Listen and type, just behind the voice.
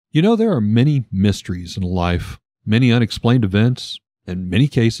You know, there are many mysteries in life, many unexplained events, and many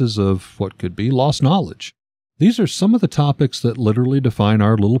cases of what could be lost knowledge. These are some of the topics that literally define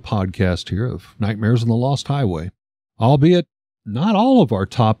our little podcast here of Nightmares on the Lost Highway. Albeit, not all of our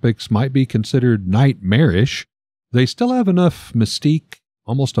topics might be considered nightmarish, they still have enough mystique,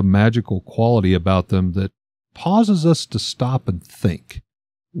 almost a magical quality about them that pauses us to stop and think.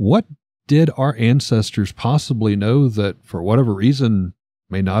 What did our ancestors possibly know that, for whatever reason,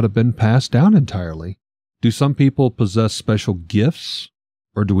 may not have been passed down entirely? Do some people possess special gifts,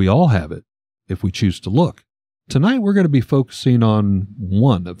 or do we all have it, if we choose to look? Tonight we're going to be focusing on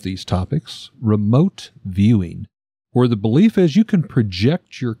one of these topics, remote viewing, where the belief is you can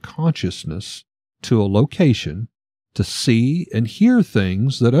project your consciousness to a location to see and hear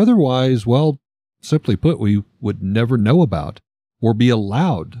things that otherwise, well, simply put, we would never know about or be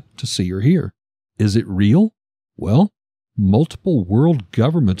allowed to see or hear. Is it real? Well, multiple world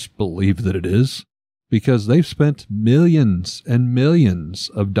governments believe that it is because they've spent millions and millions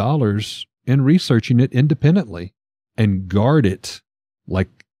of dollars in researching it independently and guard it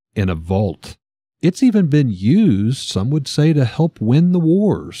like in a vault. It's even been used, some would say, to help win the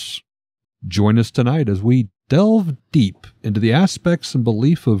wars. Join us tonight as we delve deep into the aspects and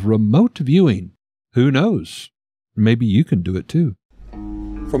belief of remote viewing. Who knows? Maybe you can do it too.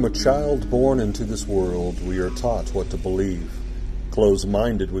 From a child born into this world, we are taught what to believe.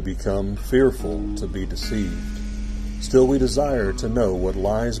 Closed-minded we become, fearful to be deceived. Still we desire to know what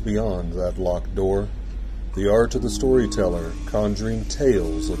lies beyond that locked door. The art of the storyteller, conjuring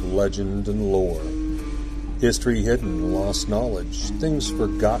tales of legend and lore. History hidden, lost knowledge, things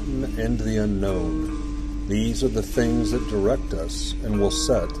forgotten and the unknown. These are the things that direct us and will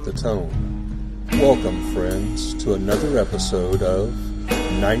set the tone. Welcome, friends, to another episode of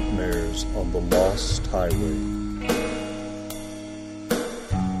Nightmares on the Lost Highway.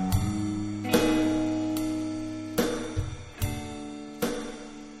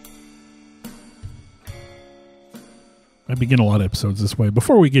 I begin a lot of episodes this way.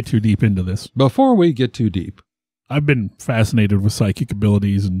 Before we get too deep into this. I've been fascinated with psychic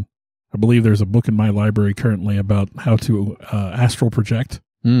abilities, and I believe there's a book in my library currently about how to astral project,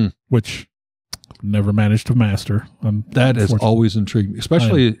 which I've never managed to master. That has always intrigued me.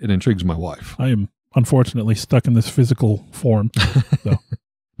 Especially it intrigues my wife. I am unfortunately stuck in this physical form. So.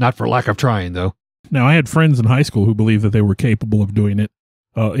 Not for lack of trying, though. Now, I had friends in high school who believed that they were capable of doing it.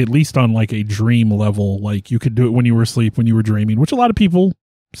 At least on like a dream level, like you could do it when you were asleep, when you were dreaming, which a lot of people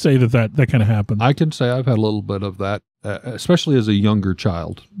say that kind of happens. I can say I've had a little bit of that, especially as a younger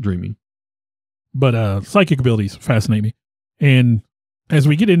child dreaming. But psychic abilities fascinate me. And as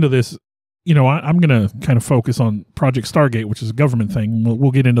we get into this, you know, I'm going to kind of focus on Project Stargate, which is a government thing.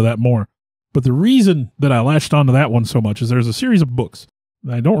 We'll get into that more. But the reason that I latched onto that one so much is there's a series of books.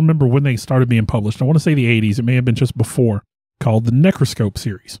 I don't remember when they started being published. I want to say the 80s. It may have been just before. Called the Necroscope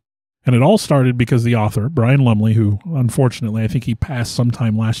series. And it all started because the author, Brian Lumley, who unfortunately I think he passed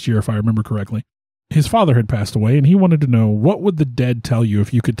sometime last year if I remember correctly, his father had passed away and he wanted to know what would the dead tell you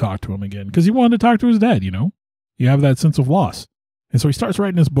if you could talk to him again, because he wanted to talk to his dad, you know. You have that sense of loss. And so he starts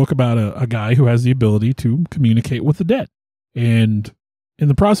writing this book about a guy who has the ability to communicate with the dead. And in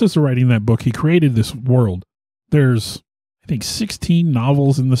the process of writing that book, he created this world. There's I think 16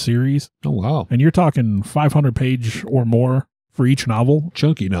 novels in the series. Oh, wow. And you're talking 500-page or more for each novel.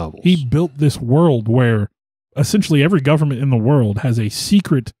 Chunky novels. He built this world where essentially every government in the world has a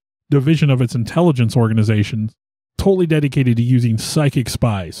secret division of its intelligence organization totally dedicated to using psychic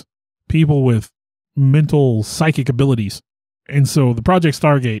spies, people with mental psychic abilities. And so the Project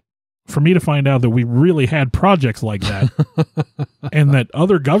Stargate, for me to find out that we really had projects like that and that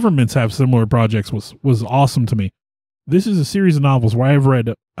other governments have similar projects was awesome to me. This is a series of novels where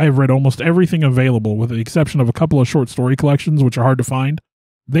I've read almost everything available with the exception of a couple of short story collections, which are hard to find.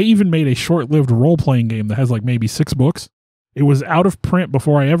 They even made a short-lived role-playing game that has like maybe 6 books. It was out of print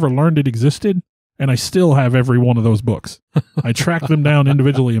before I ever learned it existed, and I still have every one of those books. I tracked them down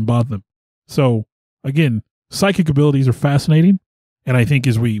individually and bought them. So, again, psychic abilities are fascinating, and I think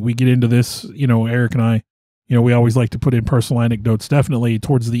as we get into this, you know, Eric and I, you know, we always like to put in personal anecdotes, definitely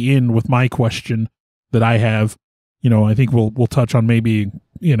towards the end with my question that I have. You know, I think we'll touch on maybe,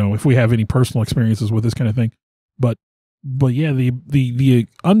 you know, if we have any personal experiences with this kind of thing. But yeah, the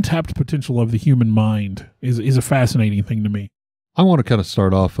untapped potential of the human mind is a fascinating thing to me. I want to kind of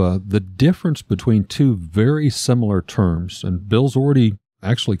start off the difference between two very similar terms. And Bill's already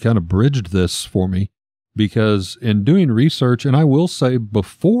actually kind of bridged this for me because in doing research, and I will say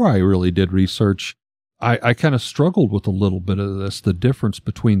before I really did research, I kind of struggled with a little bit of this, the difference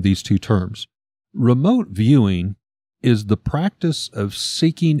between these two terms. Remote viewing is the practice of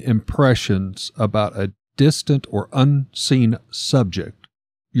seeking impressions about a distant or unseen subject.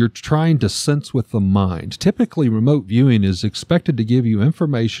 You're trying to sense with the mind. Typically, remote viewing is expected to give you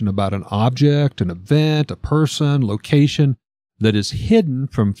information about an object, an event, a person, location that is hidden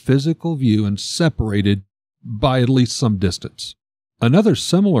from physical view and separated by at least some distance. Another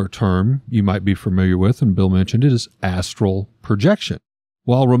similar term you might be familiar with, and Bill mentioned it, is astral projection.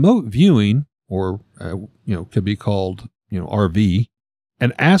 While remote viewing, or could be called RV,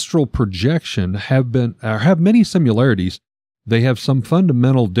 and astral projection have many similarities. They have some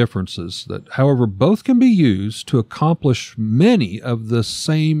fundamental differences that, however, both can be used to accomplish many of the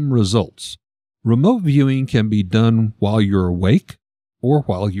same results. Remote viewing can be done while you're awake or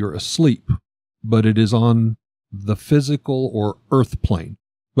while you're asleep, but it is on the physical or earth plane.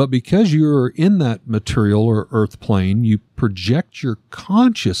 But because you're in that material or earth plane, you project your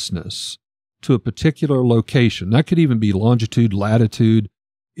consciousness to a particular location. That could even be longitude, latitude.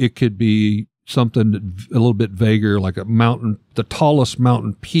 It could be something a little bit vaguer, like a mountain, the tallest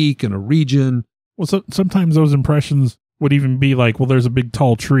mountain peak in a region. Well, sometimes those impressions would even be like, well, there's a big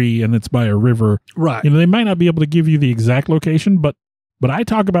tall tree and it's by a river. Right. They might not be able to give you the exact location, but I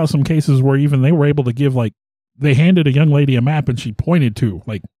talk about some cases where even they were able to give, like, they handed a young lady a map and she pointed to,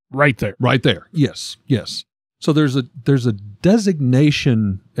 like, right there. Right there. Yes. Yes. So there's a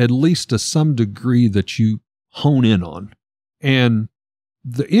designation, at least to some degree, that you hone in on. And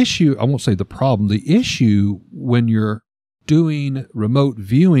the issue, I won't say the problem, the issue when you're doing remote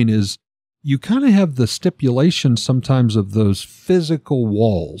viewing is you kind of have the stipulation sometimes of those physical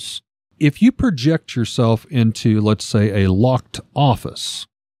walls. If you project yourself into, let's say, a locked office,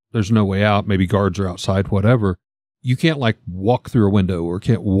 there's no way out, maybe guards are outside, whatever, you can't like walk through a window or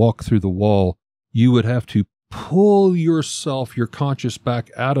can't walk through the wall. You would have to pull yourself, your conscious,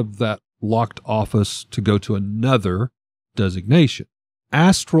 back out of that locked office to go to another designation.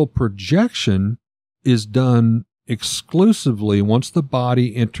 Astral projection is done exclusively once the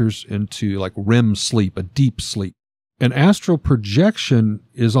body enters into like REM sleep, a deep sleep. And astral projection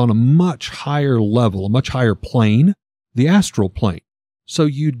is on a much higher level, a much higher plane, the astral plane. So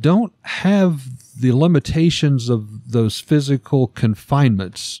you don't have the limitations of those physical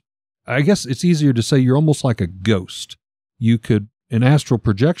confinements. I guess it's easier to say you're almost like a ghost. You could, in astral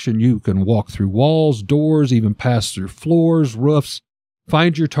projection, you can walk through walls, doors, even pass through floors, roofs,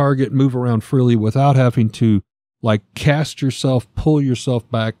 find your target, move around freely without having to like cast yourself, pull yourself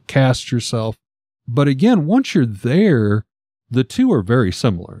back, cast yourself. But again, once you're there, the two are very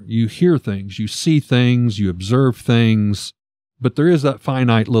similar. You hear things, you see things, you observe things, but there is that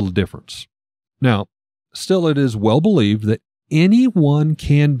finite little difference. Now, still it is well believed that anyone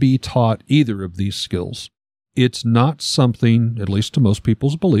can be taught either of these skills. It's not something, at least to most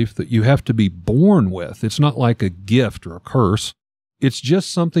people's belief, that you have to be born with. It's not like a gift or a curse. It's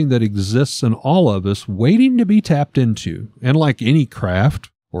just something that exists in all of us waiting to be tapped into. And like any craft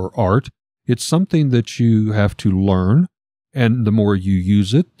or art, it's something that you have to learn. And the more you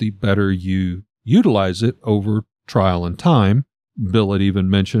use it, the better you utilize it over trial and time. Bill had even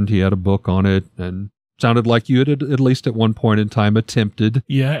mentioned he had a book on it and sounded like you had at least at one point in time attempted.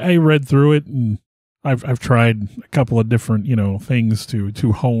 Yeah, I read through it and I've tried a couple of different, things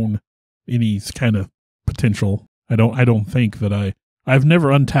to hone any kind of potential. I don't think that I've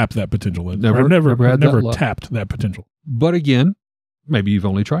never untapped that potential. I've never tapped that potential. But again, maybe you've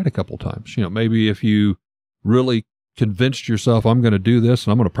only tried a couple times. Maybe if you really convinced yourself, I'm going to do this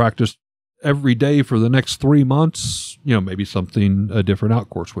and I'm going to practice every day for the next 3 months, maybe a different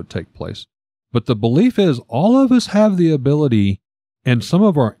outcourse would take place. But the belief is all of us have the ability, and some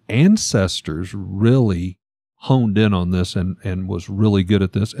of our ancestors really honed in on this and was really good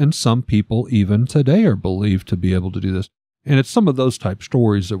at this. And some people even today are believed to be able to do this. And it's some of those type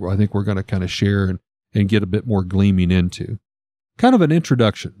stories that I think we're going to kind of share and get a bit more gleaming into. Kind of an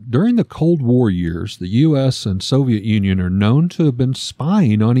introduction. During the Cold War years, the U.S. and Soviet Union are known to have been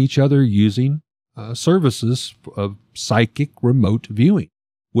spying on each other using services of psychic remote viewing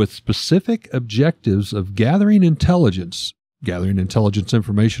with specific objectives of gathering intelligence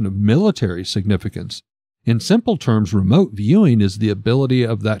information of military significance. In simple terms, remote viewing is the ability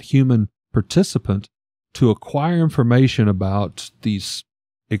of that human participant to acquire information about these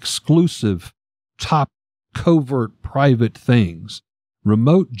exclusive, top, covert, private things,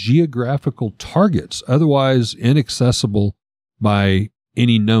 remote geographical targets, otherwise inaccessible by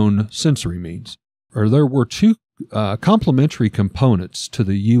any known sensory means. Or there were two complementary components to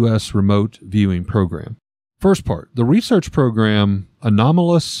the U.S. remote viewing program. First part, the research program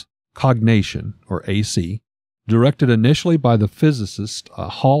Anomalous Cognation, or AC, directed initially by the physicists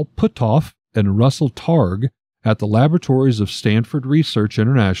Hal Puthoff and Russell Targ, at the laboratories of Stanford Research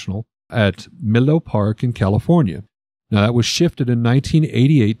International at Menlo Park in California. Now, that was shifted in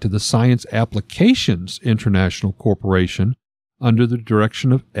 1988 to the Science Applications International Corporation under the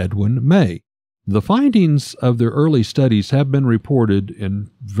direction of Edwin May. The findings of their early studies have been reported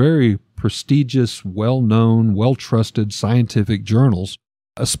in very prestigious, well-known, well-trusted scientific journals,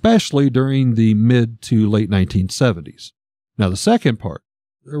 especially during the mid to late 1970s. Now, the second part,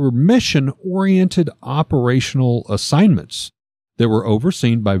 there were mission-oriented operational assignments that were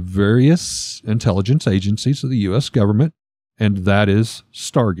overseen by various intelligence agencies of the U.S. government, and that is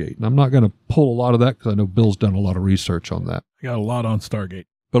Stargate. And I'm not going to pull a lot of that because I know Bill's done a lot of research on that. I got a lot on Stargate.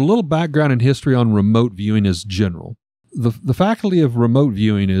 But a little background and history on remote viewing is general. The faculty of remote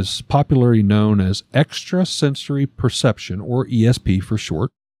viewing is popularly known as extrasensory perception, or ESP for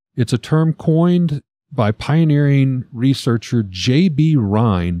short. It's a term coined by pioneering researcher J.B.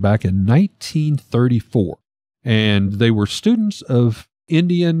 Rhine back in 1934. And they were students of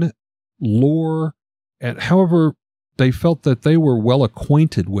Indian lore, and however, they felt that they were well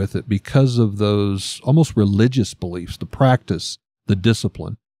acquainted with it because of those almost religious beliefs, the practice, the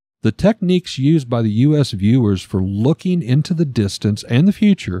discipline. The techniques used by the U.S. viewers for looking into the distance and the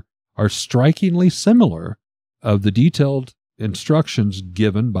future are strikingly similar of the detailed instructions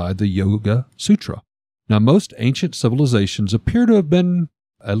given by the Yoga Sutra. Now, most ancient civilizations appear to have been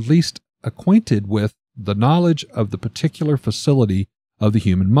at least acquainted with the knowledge of the particular facility of the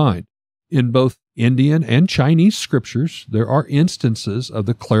human mind. In both Indian and Chinese scriptures, there are instances of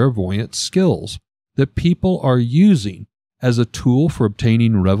the clairvoyant skills that people are using as a tool for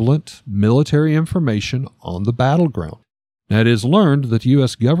obtaining relevant military information on the battleground. Now, it is learned that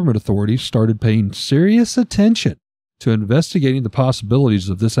U.S. government authorities started paying serious attention to investigating the possibilities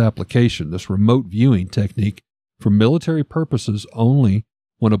of this application, this remote viewing technique, for military purposes only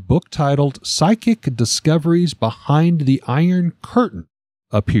when a book titled Psychic Discoveries Behind the Iron Curtain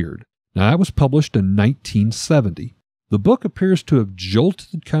appeared. Now, that was published in 1970. The book appears to have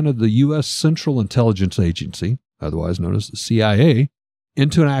jolted kind of the U.S. Central Intelligence Agency, otherwise known as the CIA,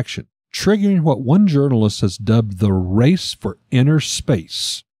 into an action, triggering what one journalist has dubbed the race for inner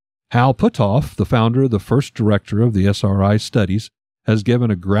space. Hal Puthoff, the founder of the first director of the SRI studies, has given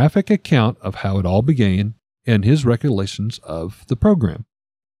a graphic account of how it all began and his recollections of the program.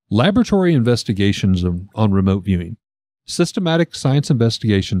 Laboratory investigations on remote viewing. Systematic science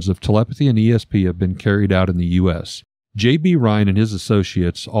investigations of telepathy and ESP have been carried out in the U.S. J.B. Rhine and his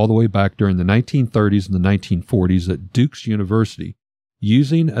associates all the way back during the 1930s and the 1940s at Duke's University,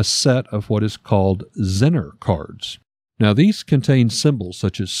 using a set of what is called Zener cards. Now, these contain symbols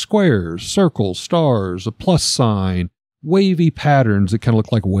such as squares, circles, stars, a plus sign, wavy patterns that kind of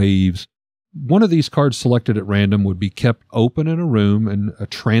look like waves. One of these cards selected at random would be kept open in a room, and a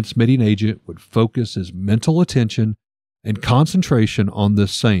transmitting agent would focus his mental attention and concentration on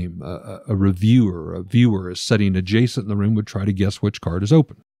this same. A viewer is sitting adjacent in the room would try to guess which card is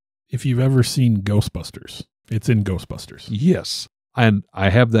open. If you've ever seen Ghostbusters, it's in Ghostbusters. Yes, and I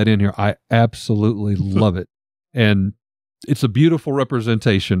have that in here. I absolutely love it. And it's a beautiful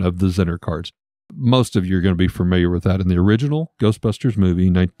representation of the Zener cards. Most of you are going to be familiar with that. In the original Ghostbusters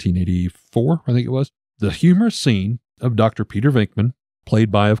movie, 1984, I think it was, the humorous scene of Dr. Peter Venkman,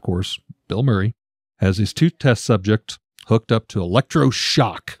 played by, of course, Bill Murray, has his two test subjects hooked up to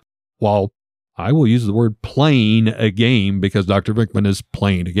electroshock while, I will use the word, playing a game, because Dr. Venkman is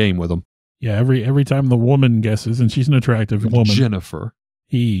playing a game with them. Yeah, every time the woman guesses, and she's an attractive woman, Jennifer,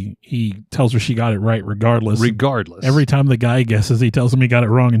 he tells her she got it right regardless. Every time the guy guesses, he tells him he got it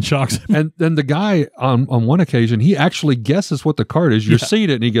wrong and shocks him. And then the guy, on one occasion, he actually guesses what the card is. You're seeing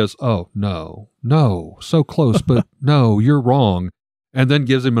it, and he goes, oh, no, so close, but no, you're wrong. And then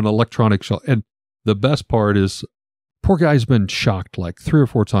gives him an electronic shock. And the best part is, poor guy's been shocked like 3 or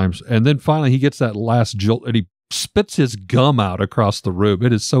 4 times, and then finally he gets that last jolt, and he spits his gum out across the room.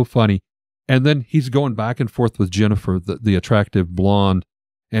 It is so funny. And then he's going back and forth with Jennifer, the attractive blonde,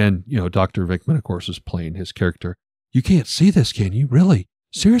 and, Dr. Venkman, of course, is playing his character. You can't see this, can you? Really?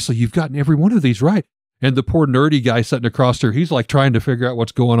 Seriously, you've gotten every one of these right. And the poor nerdy guy sitting across her, he's like trying to figure out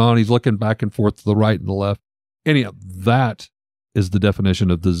what's going on. He's looking back and forth to the right and the left. Anyhow, that is the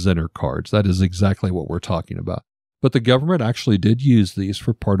definition of the Zener cards. That is exactly what we're talking about. But the government actually did use these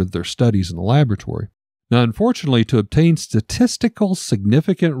for part of their studies in the laboratory. Now, unfortunately, to obtain statistical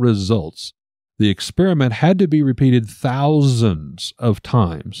significant results, the experiment had to be repeated thousands of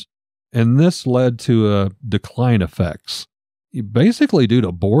times, and this led to decline effects, basically due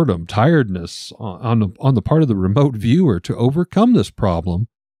to boredom, tiredness on the part of the remote viewer. To overcome this problem,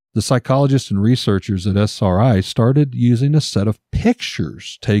 the psychologists and researchers at SRI started using a set of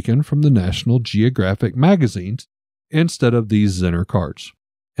pictures taken from the National Geographic magazines instead of these Zener cards.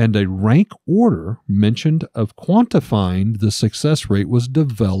 And a rank order mentioned of quantifying the success rate was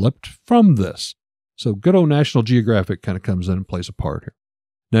developed from this. So good old National Geographic kind of comes in and plays a part here.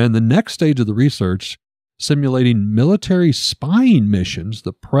 Now, in the next stage of the research, simulating military spying missions,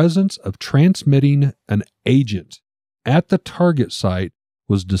 the presence of transmitting an agent at the target site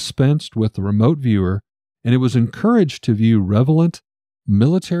was dispensed with the remote viewer, and it was encouraged to view relevant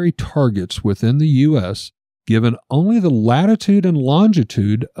military targets within the U.S., given only the latitude and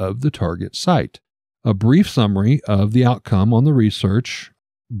longitude of the target site. A brief summary of the outcome on the research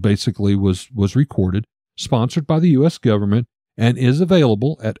basically was recorded, sponsored by the U.S. government, and is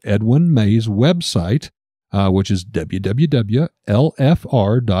available at Edwin May's website, which is www.lfr.org.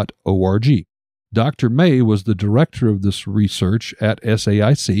 Dr. May was the director of this research at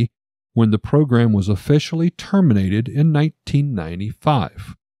SAIC when the program was officially terminated in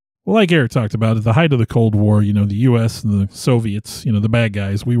 1995. Well, like Eric talked about, at the height of the Cold War, the U.S. and the Soviets, the bad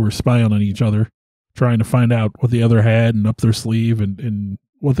guys, we were spying on each other, trying to find out what the other had and up their sleeve and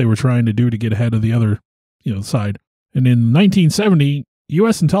what they were trying to do to get ahead of the other, side. And in 1970,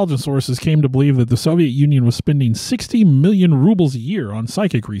 U.S. intelligence sources came to believe that the Soviet Union was spending 60 million rubles a year on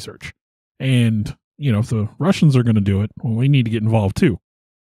psychic research. And, if the Russians are going to do it, well, we need to get involved too.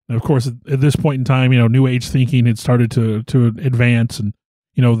 And of course, at this point in time, New Age thinking had started to advance, and,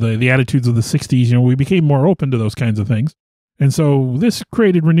 the attitudes of the 60s, we became more open to those kinds of things. And so this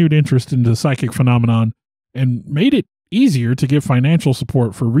created renewed interest in the psychic phenomenon and made it easier to give financial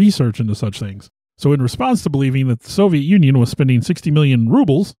support for research into such things. So in response to believing that the Soviet Union was spending 60 million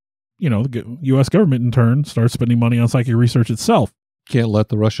rubles, the U.S. government in turn starts spending money on psychic research itself. Can't let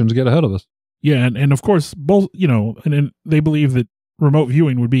the Russians get ahead of us. Yeah, and of course, both, and they believe that remote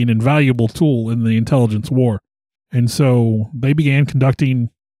viewing would be an invaluable tool in the intelligence war. And so they began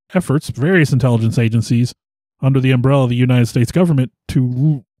conducting efforts, various intelligence agencies, under the umbrella of the United States government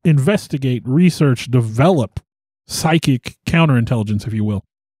to investigate, research, develop psychic counterintelligence, if you will.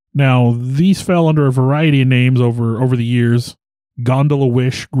 Now, these fell under a variety of names over the years: Gondola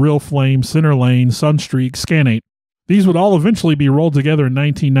Wish, Grill Flame, Center Lane, Sunstreak, Scanate. These would all eventually be rolled together in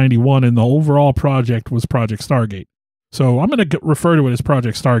 1991, and the overall project was Project Stargate. So I'm going to refer to it as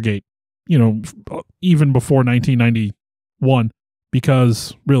Project Stargate, even before 1991,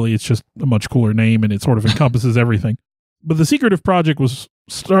 because really it's just a much cooler name and it sort of encompasses everything. But the secretive project was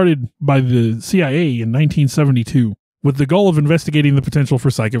started by the CIA in 1972 with the goal of investigating the potential for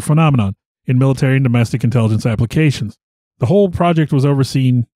psychic phenomenon in military and domestic intelligence applications. The whole project was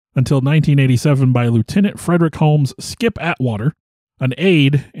overseen until 1987 by Lieutenant Frederick Holmes Skip Atwater, an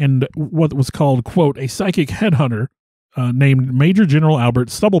aide and what was called, quote, a psychic headhunter named Major General Albert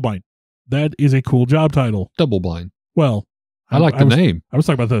Stubblebine. That is a cool job title. Stubblebine. Well, I like the name. I was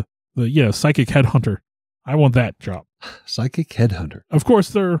talking about the psychic headhunter. I want that job. Psychic headhunter. Of course,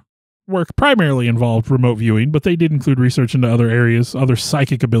 their work primarily involved remote viewing, but they did include research into other areas, other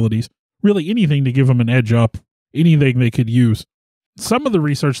psychic abilities, really anything to give them an edge up, anything they could use. Some of the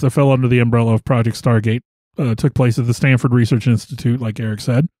research that fell under the umbrella of Project Stargate took place at the Stanford Research Institute, like Eric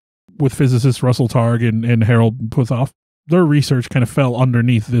said, with physicists Russell Targ and Harold Puthoff. Their research kind of fell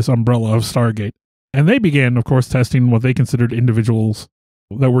underneath this umbrella of Stargate. And they began, of course, testing what they considered individuals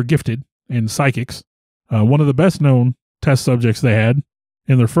that were gifted and psychics. One of the best-known test subjects they had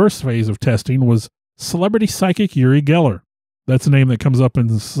in their first phase of testing was celebrity psychic Uri Geller. That's a name that comes up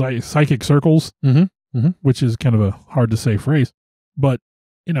in psychic circles, which is kind of a hard-to-say phrase. But,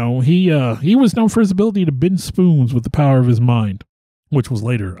 he was known for his ability to bend spoons with the power of his mind, which was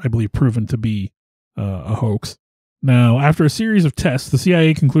later, I believe, proven to be a hoax. Now, after a series of tests, the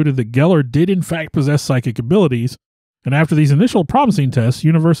CIA concluded that Geller did in fact possess psychic abilities, and after these initial promising tests,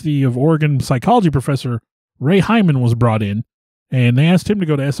 University of Oregon psychology professor Ray Hyman was brought in, and they asked him to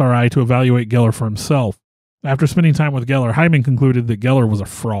go to SRI to evaluate Geller for himself. After spending time with Geller, Hyman concluded that Geller was a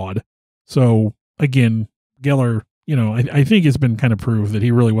fraud. So, again, Geller, I think it's been kind of proved that he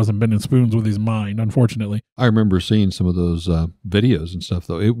really wasn't bending spoons with his mind, unfortunately. I remember seeing some of those videos and stuff,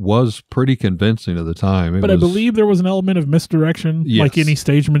 though. It was pretty convincing at the time. I believe there was an element of misdirection, like any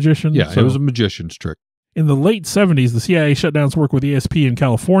stage magician. Yeah, it was a magician's trick. In the late 70s, the CIA shut down its work with ESP in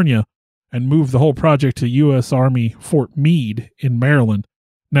California and moved the whole project to U.S. Army Fort Meade in Maryland.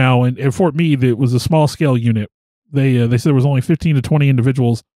 Now, at Fort Meade, it was a small-scale unit. They said there was only 15 to 20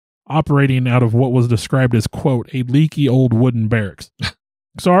 individuals operating out of what was described as, quote, a leaky old wooden barracks.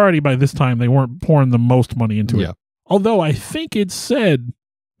 So already by this time, they weren't pouring the most money into it. Although I think it said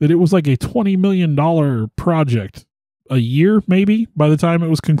that it was like a $20 million project a year, maybe, by the time it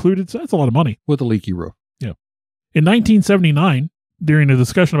was concluded. So that's a lot of money. With a leaky roof. Yeah. In 1979, during a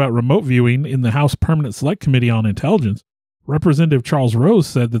discussion about remote viewing in the House Permanent Select Committee on Intelligence, Representative Charles Rose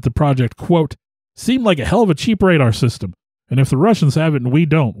said that the project, quote, seemed like a hell of a cheap radar system. And if the Russians have it and we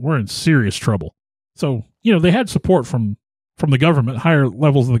don't, we're in serious trouble. So, they had support from the government, higher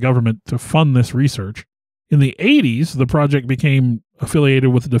levels of the government, to fund this research. In the 80s, the project became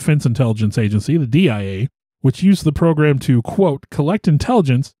affiliated with the Defense Intelligence Agency, the DIA, which used the program to, quote, collect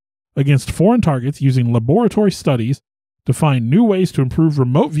intelligence against foreign targets using laboratory studies to find new ways to improve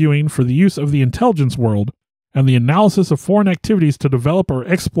remote viewing for the use of the intelligence world and the analysis of foreign activities to develop or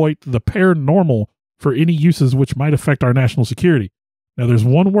exploit the paranormal for any uses which might affect our national security. Now, there's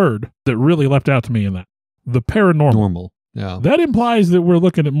one word that really leapt out to me in that. The paranormal. Normal, yeah. That implies that we're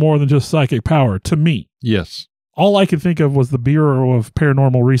looking at more than just psychic power, to me. Yes. All I could think of was the Bureau of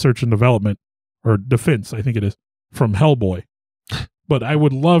Paranormal Research and Development, or Defense, I think it is, from Hellboy. But I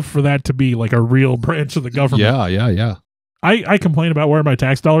would love for that to be like a real branch of the government. Yeah. I complain about where my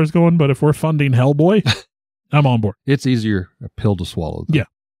tax dollars going, but if we're funding Hellboy, I'm on board. It's easier a pill to swallow, though. Yeah.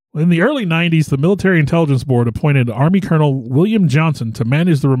 In the early 90s, the Military Intelligence Board appointed Army Colonel William Johnson to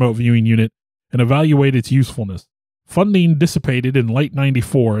manage the remote viewing unit and evaluate its usefulness. Funding dissipated in late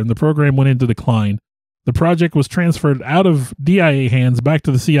 94, and the program went into decline. The project was transferred out of DIA hands back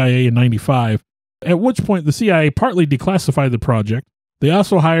to the CIA in 95, at which point the CIA partly declassified the project. They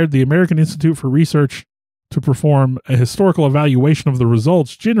also hired the American Institute for Research to perform a historical evaluation of the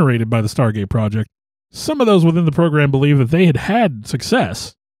results generated by the Stargate project. Some of those within the program believed that they had had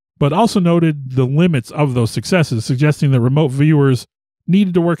success, but also noted the limits of those successes, suggesting that remote viewers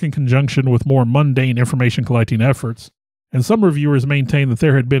needed to work in conjunction with more mundane information collecting efforts. And some reviewers maintained that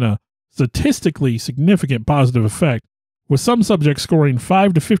there had been a statistically significant positive effect, with some subjects scoring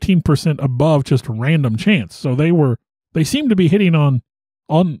 5 to 15% above just random chance. So they seemed to be hitting on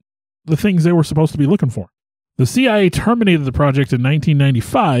the things they were supposed to be looking for. The CIA terminated the project in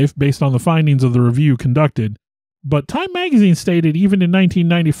 1995 based on the findings of the review conducted, but Time magazine stated even in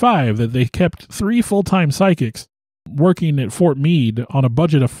 1995 that they kept 3 full-time psychics working at Fort Meade on a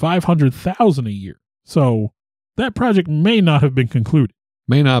budget of $500,000 a year. So that project may not have been concluded.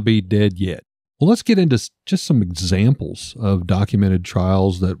 May not be dead yet. Well, let's get into just some examples of documented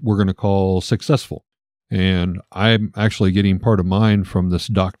trials that we're going to call successful. And I'm actually getting part of mine from this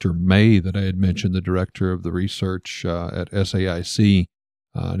Dr. May that I had mentioned, the director of the research at SAIC.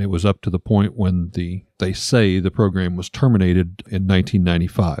 And it was up to the point when they say the program was terminated in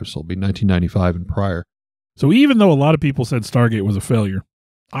 1995. So it'll be 1995 and prior. So even though a lot of people said Stargate was a failure,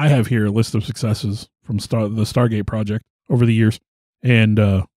 I have here a list of successes from the Stargate project over the years. And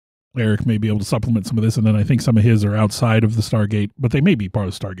Eric may be able to supplement some of this. And then I think some of his are outside of the Stargate, but they may be part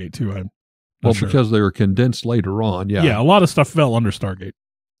of Stargate too. I'm not sure. Because they were condensed later on. Yeah. Yeah, a lot of stuff fell under Stargate.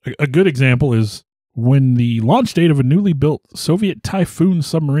 A good example is when the launch date of a newly built Soviet Typhoon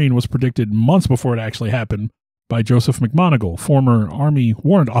submarine was predicted months before it actually happened by Joseph McMonigal, former Army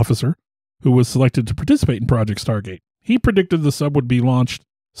warrant officer who was selected to participate in Project Stargate. He predicted the sub would be launched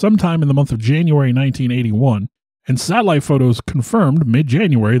sometime in the month of January 1981, and satellite photos confirmed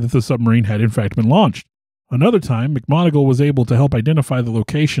mid-January that the submarine had in fact been launched. Another time, McMonigal was able to help identify the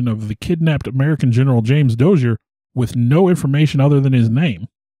location of the kidnapped American General James Dozier with no information other than his name,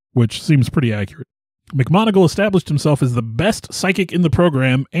 which seems pretty accurate. McMonigal established himself as the best psychic in the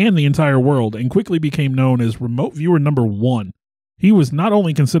program and the entire world, and quickly became known as Remote Viewer Number 1. He was not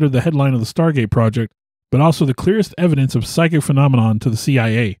only considered the headline of the Stargate project, but also the clearest evidence of psychic phenomenon to the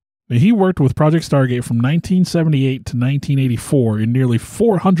CIA. He worked with Project Stargate from 1978 to 1984 in nearly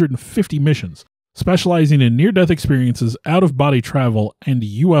 450 missions, specializing in near-death experiences, out-of-body travel, and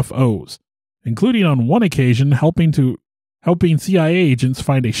UFOs, including on one occasion helping CIA agents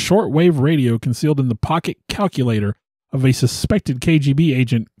find a shortwave radio concealed in the pocket calculator of a suspected KGB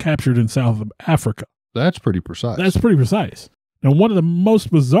agent captured in South Africa. That's pretty precise. Now, one of the most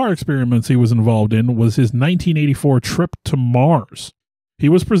bizarre experiments he was involved in was his 1984 trip to Mars. He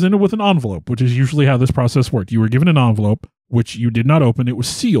was presented with an envelope, which is usually how this process worked. You were given an envelope, which you did not open. It was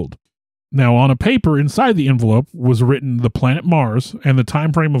sealed. Now, on a paper inside the envelope was written the planet Mars and the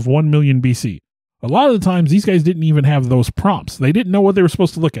time frame of 1 million BC. A lot of the times, these guys didn't even have those prompts. They didn't know what they were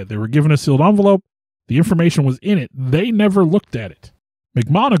supposed to look at. They were given a sealed envelope. The information was in it. They never looked at it.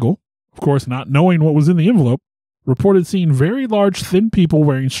 McMonigal, of course, not knowing what was in the envelope, reported seeing very large, thin people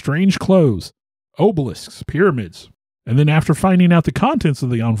wearing strange clothes, obelisks, pyramids. And then after finding out the contents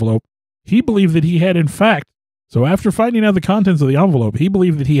of the envelope, he believed that he had in fact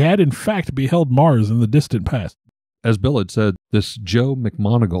beheld Mars in the distant past. As Bill had said, this Joe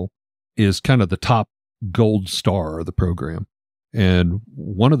McMonigal is kind of the top gold star of the program. And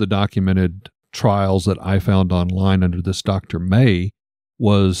one of the documented trials that I found online under this Dr. May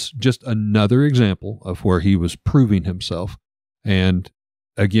was just another example of where he was proving himself. And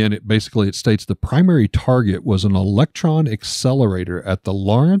again, it states the primary target was an electron accelerator at the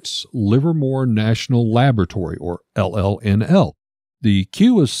Lawrence Livermore National Laboratory, or LLNL. The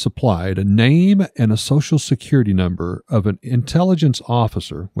Q was supplied a name and a social security number of an intelligence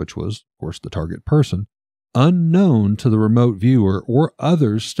officer, which was, of course, the target person, unknown to the remote viewer or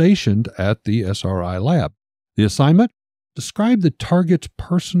others stationed at the SRI lab. The assignment? Describe the target's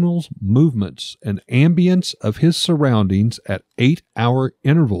personal movements and ambience of his surroundings at 8-hour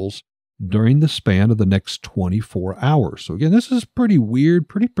intervals during the span of the next 24 hours. So again, this is pretty weird,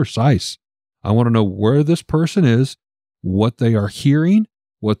 pretty precise. I want to know where this person is, what they are hearing,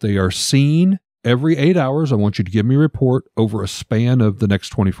 what they are seeing. Every 8 hours, I want you to give me a report over a span of the next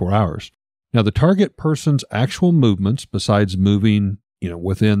 24 hours. Now, the target person's actual movements, besides moving,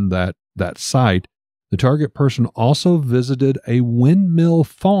 within that site, the target person also visited a windmill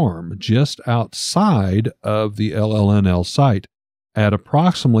farm just outside of the LLNL site at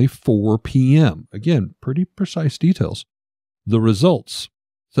approximately 4 p.m. Again, pretty precise details. The results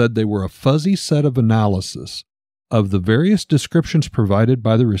said they were a fuzzy set of analysis of the various descriptions provided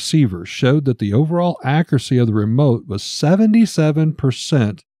by the receiver showed that the overall accuracy of the remote was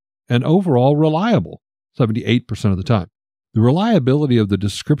 77% and overall reliable, 78% of the time. The reliability of the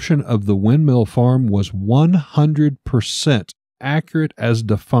description of the windmill farm was 100% accurate as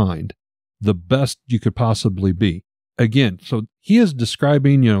defined, the best you could possibly be. Again, so he is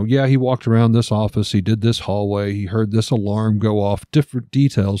describing, he walked around this office, he did this hallway, he heard this alarm go off, different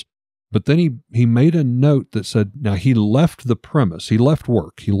details. But then he made a note that said, now he left the premise, he left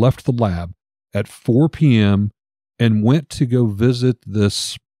work, he left the lab at 4 p.m. and went to go visit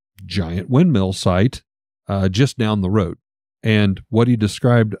this giant windmill site just down the road. And what he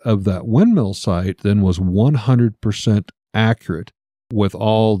described of that windmill site then was 100% accurate with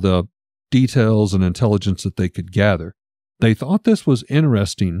all the details and intelligence that they could gather. They thought this was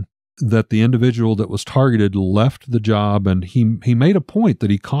interesting that the individual that was targeted left the job, and he made a point that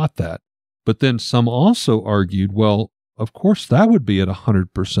he caught that. But then some also argued, well, of course that would be at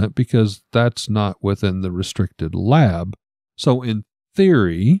 100% because that's not within the restricted lab. So in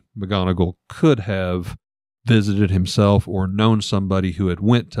theory, McGonagall could have visited himself or known somebody who had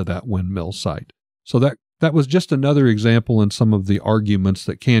went to that windmill site. So that was just another example in some of the arguments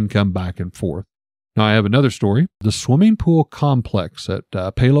that can come back and forth. Now, I have another story. The swimming pool complex at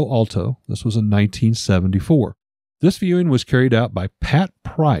Palo Alto. This was in 1974. This viewing was carried out by Pat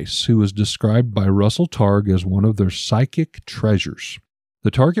Price, who was described by Russell Targ as one of their psychic treasures. The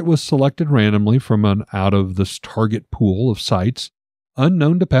target was selected randomly from out of this target pool of sites,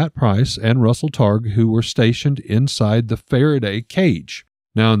 unknown to Pat Price and Russell Targ, who were stationed inside the Faraday cage.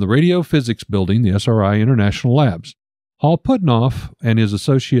 Now, in the radio physics building, the SRI International Labs. Hal Putnoff and his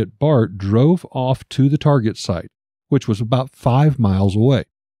associate Bart drove off to the target site, which was about 5 miles away.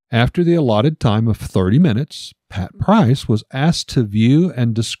 After the allotted time of 30 minutes, Pat Price was asked to view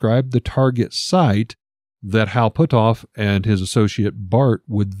and describe the target site that Hal Putnoff and his associate Bart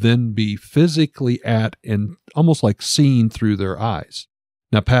would then be physically at and almost like seeing through their eyes.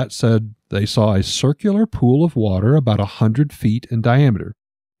 Now, Pat said they saw a circular pool of water about 100 feet in diameter.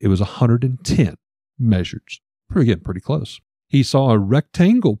 It was 110 measured. Again, pretty close. He saw a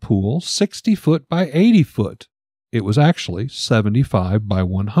rectangle pool 60 foot by 80 foot. It was actually 75 by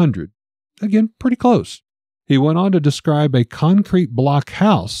 100. Again, pretty close. He went on to describe a concrete block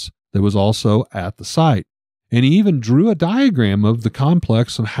house that was also at the site. And he even drew a diagram of the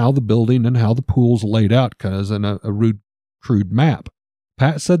complex and how the building and how the pool's laid out, kind of in a rude, crude map.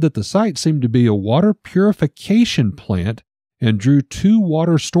 Pat said that the site seemed to be a water purification plant and drew 2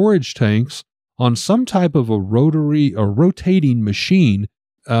 water storage tanks on some type of a rotary or rotating machine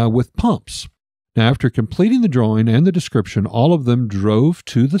with pumps. Now, after completing the drawing and the description, all of them drove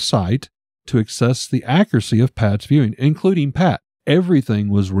to the site to assess the accuracy of Pat's viewing, including Pat. Everything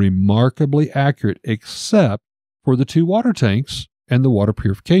was remarkably accurate except for the 2 water tanks and the water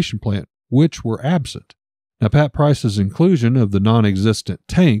purification plant, which were absent. Now, Pat Price's inclusion of the non-existent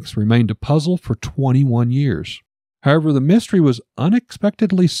tanks remained a puzzle for 21 years. However, the mystery was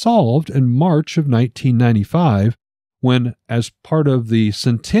unexpectedly solved in March of 1995 when, as part of the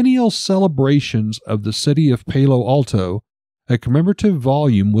centennial celebrations of the city of Palo Alto, a commemorative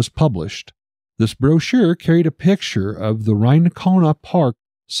volume was published. This brochure carried a picture of the Rincona Park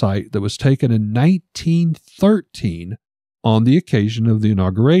site that was taken in 1913 on the occasion of the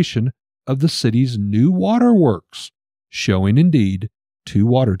inauguration of the city's new waterworks, showing indeed 2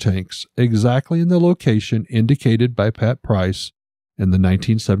 water tanks, exactly in the location indicated by Pat Price in the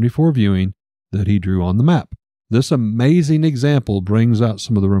 1974 viewing that he drew on the map. This amazing example brings out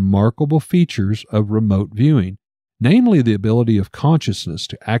some of the remarkable features of remote viewing, namely the ability of consciousness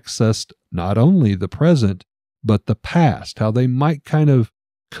to access not only the present, but the past, how they might kind of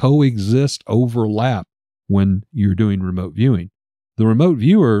coexist, overlap when you're doing remote viewing. The remote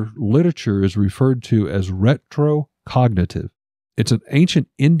viewer literature is referred to as retrocognitive. It's an ancient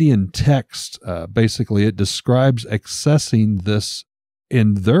Indian text. Basically, it describes accessing this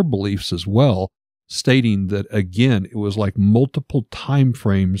in their beliefs as well, stating that, again, it was like multiple time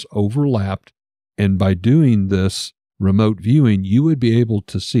frames overlapped, and by doing this remote viewing, you would be able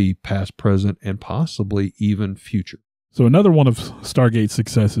to see past, present, and possibly even future. So another one of Stargate's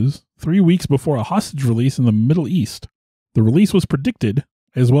successes, 3 weeks before a hostage release in the Middle East. The release was predicted,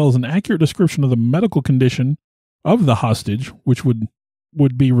 as well as an accurate description of the medical condition of the hostage, which would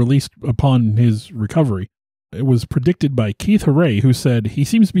be released upon his recovery. It was predicted by Keith Hooray, who said, "He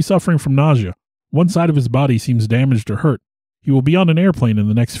seems to be suffering from nausea. One side of his body seems damaged or hurt. He will be on an airplane in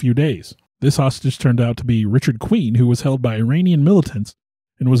the next few days." This hostage turned out to be Richard Queen, who was held by Iranian militants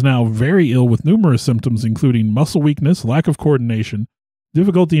and was now very ill with numerous symptoms, including muscle weakness, lack of coordination,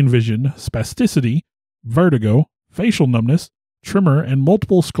 difficulty in vision, spasticity, vertigo, facial numbness, tremor, and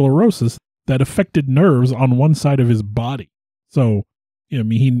multiple sclerosis that affected nerves on one side of his body. So, I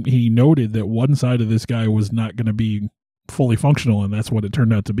mean, he noted that one side of this guy was not going to be fully functional, and that's what it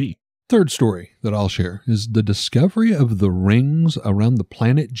turned out to be. Third story that I'll share is the discovery of the rings around the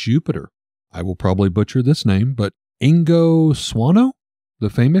planet Jupiter. I will probably butcher this name, but Ingo Swanno, the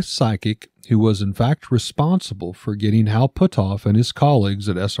famous psychic who was in fact responsible for getting Hal Puthoff and his colleagues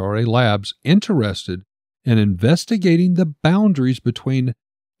at SRA Labs interested in investigating the boundaries between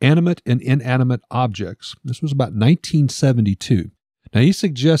animate and inanimate objects. This was about 1972. Now, he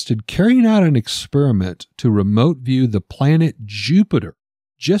suggested carrying out an experiment to remote view the planet Jupiter,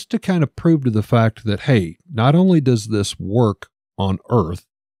 just to kind of prove to the fact that, hey, not only does this work on Earth,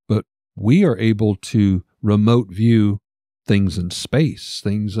 but we are able to remote view things in space,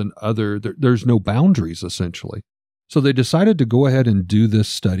 things in other, there's no boundaries, essentially. So they decided to go ahead and do this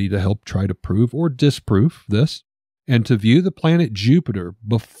study to help try to prove or disprove this, and to view the planet Jupiter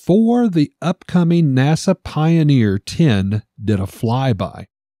before the upcoming NASA Pioneer 10 did a flyby.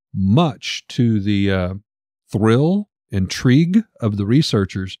 Much to the thrill, intrigue of the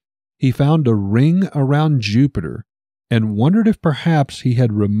researchers, he found a ring around Jupiter and wondered if perhaps he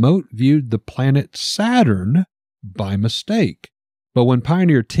had remote viewed the planet Saturn by mistake. But when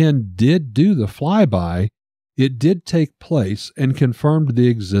Pioneer 10 did do the flyby, it did take place and confirmed the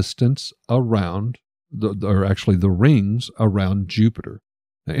existence around, the rings around Jupiter.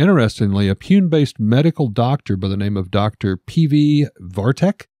 Now, interestingly, a Pune-based medical doctor by the name of Dr. P.V.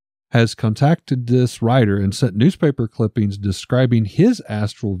 Vartek has contacted this writer and sent newspaper clippings describing his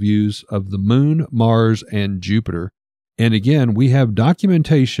astral views of the Moon, Mars, and Jupiter. And again, we have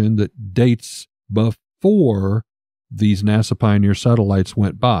documentation that dates before these NASA Pioneer satellites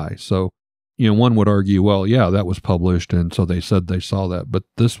went by. So, one would argue, well, yeah, that was published, and so they said they saw that. But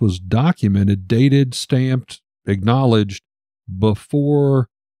this was documented, dated, stamped, acknowledged before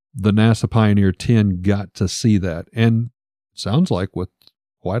the NASA Pioneer 10 got to see that. And sounds like with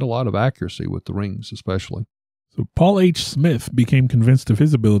quite a lot of accuracy with the rings, especially. So Paul H. Smith became convinced of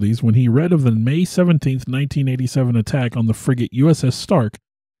his abilities when he read of the May 17th, 1987 attack on the frigate USS Stark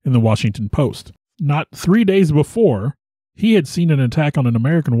in the Washington Post. Not 3 days before, he had seen an attack on an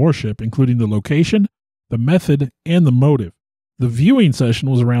American warship, including the location, the method, and the motive. The viewing session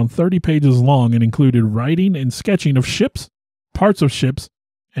was around 30 pages long and included writing and sketching of ships, parts of ships,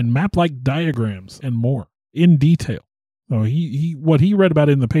 and map-like diagrams and more in detail. So what he read about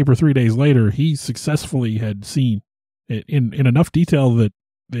in the paper 3 days later, he successfully had seen it in enough detail that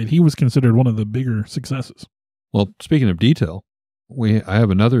he was considered one of the bigger successes. Well, speaking of detail, I have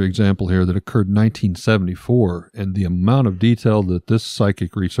another example here that occurred in 1974, and the amount of detail that this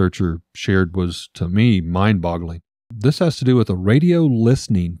psychic researcher shared was, to me, mind-boggling. This has to do with a radio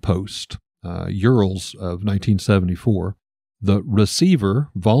listening post, Urals of 1974. The receiver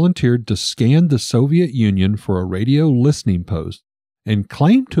volunteered to scan the Soviet Union for a radio listening post and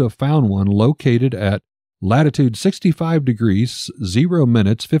claimed to have found one located at latitude 65 degrees, 0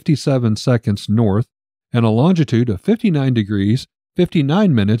 minutes, 57 seconds north, and a longitude of 59 degrees,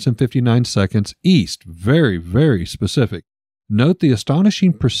 59 minutes, and 59 seconds east. Very, very specific. Note the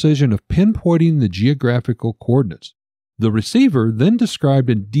astonishing precision of pinpointing the geographical coordinates. The receiver then described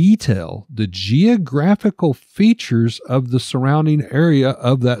in detail the geographical features of the surrounding area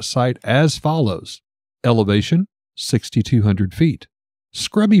of that site as follows. Elevation, 6,200 feet.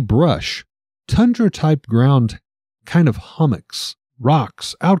 scrubby brush, tundra-type ground, kind of hummocks,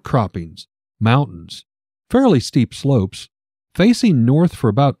 rocks, outcroppings, mountains, fairly steep slopes, facing north for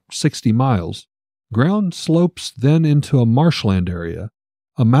about 60 miles. Ground slopes then into a marshland area.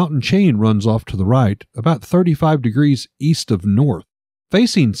 A mountain chain runs off to the right, about 35 degrees east of north.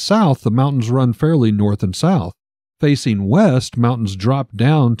 Facing south, the mountains run fairly north and south. Facing west, mountains drop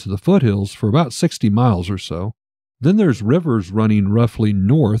down to the foothills for about 60 miles or so. Then there's rivers running roughly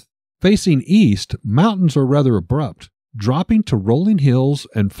north. Facing east, mountains are rather abrupt, dropping to rolling hills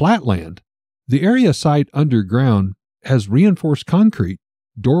and flatland. The area site underground has reinforced concrete,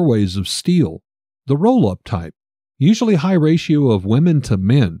 doorways of steel, the roll-up type, usually high ratio of women to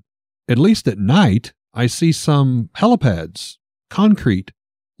men. At least at night, I see some helipads, concrete,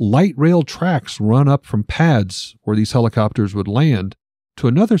 light rail tracks run up from pads where these helicopters would land to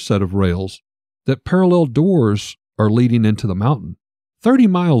another set of rails that parallel doors are leading into the mountain. 30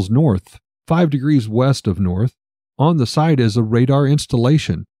 miles north, 5 degrees west of north, on the site is a radar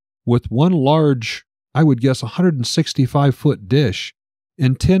installation with one large, I would guess 165-foot dish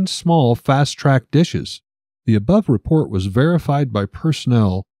and 10 small fast-track dishes. The above report was verified by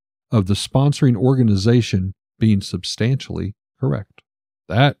personnel of the sponsoring organization being substantially correct.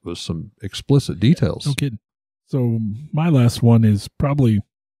 That was some explicit details. No kidding. So my last one is probably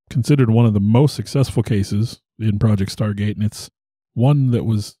considered one of the most successful cases in Project Stargate, and it's one that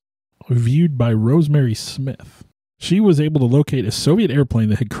was viewed by Rosemary Smith. She was able to locate a Soviet airplane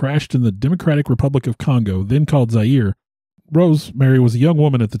that had crashed in the Democratic Republic of Congo, then called Zaire. Rosemary was a young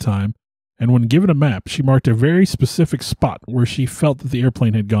woman at the time, and when given a map, she marked a very specific spot where she felt that the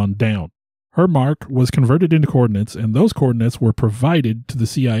airplane had gone down. Her mark was converted into coordinates, and those coordinates were provided to the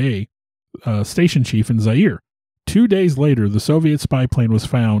CIA station chief in Zaire. 2 days later, the Soviet spy plane was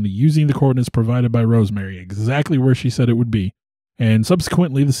found using the coordinates provided by Rosemary, exactly where she said it would be. And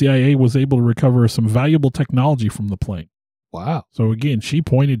subsequently, the CIA was able to recover some valuable technology from the plane. Wow. So again, she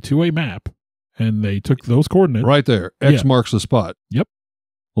pointed to a map, and they took those coordinates. Right there. X marks the spot. Yep.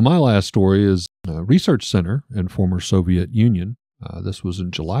 Well, my last story is a research center in former Soviet Union. This was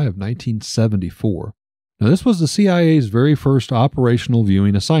in July of 1974. Now, this was the CIA's very first operational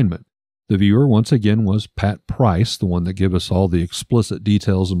viewing assignment. The viewer, once again, was Pat Price, the one that gave us all the explicit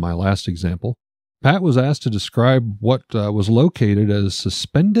details in my last example. Pat was asked to describe what was located as a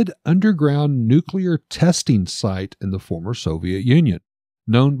suspended underground nuclear testing site in the former Soviet Union,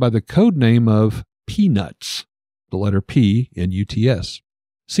 known by the code name of Peanuts, the letter P in UTS.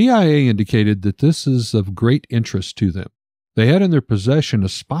 CIA indicated that this is of great interest to them. They had in their possession a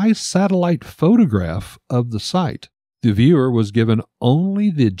spy satellite photograph of the site. The viewer was given only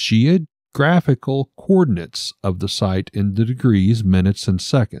the geographical coordinates of the site in the degrees, minutes, and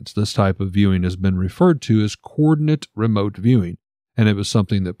seconds. This type of viewing has been referred to as coordinate remote viewing, and it was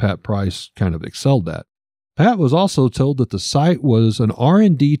something that Pat Price kind of excelled at. Pat was also told that the site was an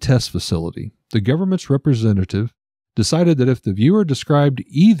R&D test facility. The government's representative decided that if the viewer described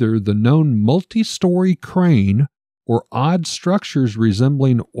either the known multi-story crane or odd structures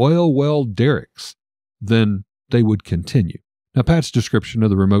resembling oil well derricks, then they would continue. Now, Pat's description of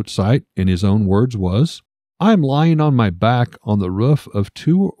the remote site, in his own words, was, "I'm lying on my back on the roof of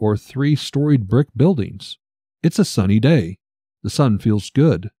 2 or 3 storied brick buildings. It's a sunny day. The sun feels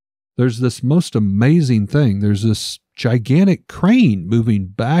good. There's this most amazing thing. There's this gigantic crane moving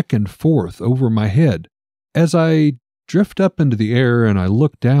back and forth over my head. As I drift up into the air and I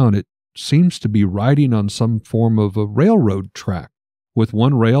look down, it seems to be riding on some form of a railroad track with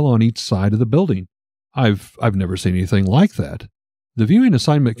one rail on each side of the building. I've never seen anything like that." The viewing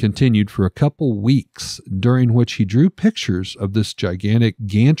assignment continued for a couple weeks, during which he drew pictures of this gigantic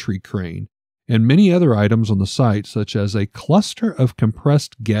gantry crane and many other items on the site, such as a cluster of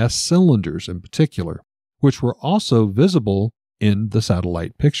compressed gas cylinders in particular, which were also visible in the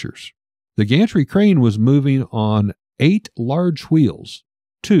satellite pictures. The gantry crane was moving on 8 large wheels,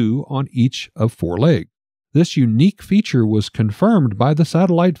 2 on each of 4 legs. This unique feature was confirmed by the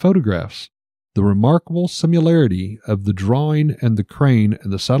satellite photographs. The remarkable similarity of the drawing and the crane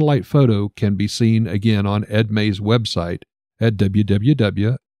and the satellite photo can be seen again on Ed May's website at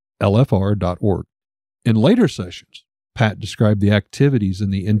www.lfr.org. In later sessions, Pat described the activities in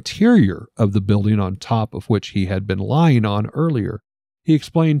the interior of the building on top of which he had been lying on earlier. He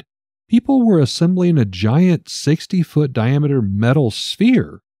explained, people were assembling a giant 60-foot diameter metal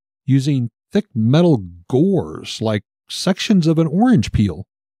sphere using thick metal gores like sections of an orange peel.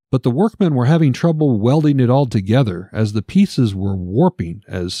 But the workmen were having trouble welding it all together as the pieces were warping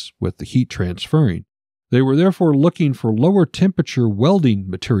as with the heat transferring. They were therefore looking for lower temperature welding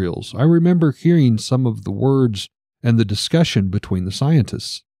materials. I remember hearing some of the words and the discussion between the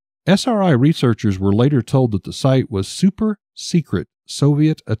scientists. SRI researchers were later told that the site was super secret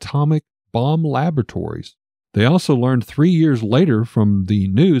Soviet atomic bomb laboratories. They also learned 3 years later from the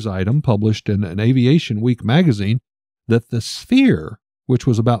news item published in an Aviation Week magazine that the sphere, which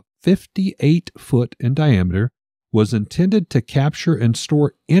was about 58 foot in diameter, was intended to capture and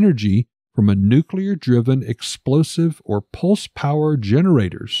store energy from a nuclear-driven explosive or pulse power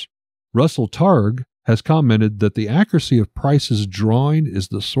generators. Russell Targ has commented that the accuracy of Price's drawing is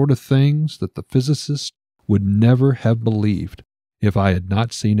the sort of things that the physicist would never have believed if I had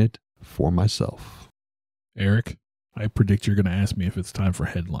not seen it for myself. Eric, I predict you're going to ask me if it's time for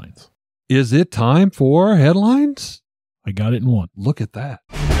headlines. Is it time for headlines? I got it in one. Look at that.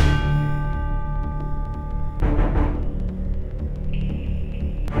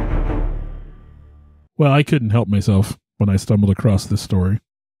 Well, I couldn't help myself when I stumbled across this story.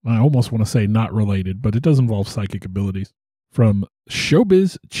 I almost want to say not related, but it does involve psychic abilities. From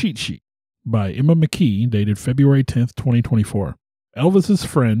Showbiz Cheat Sheet by Emma McKee, dated February 10th, 2024. Elvis's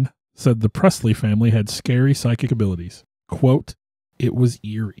friend said the Presley family had scary psychic abilities. Quote, "It was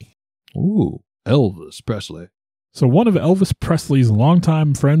eerie." Ooh, Elvis Presley. So one of Elvis Presley's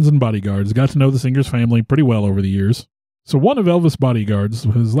longtime friends and bodyguards got to know the singer's family pretty well over the years. So one of Elvis' bodyguards,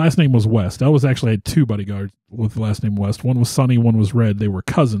 his last name was West. Elvis actually had two bodyguards with the last name West. One was Sonny, one was Red. They were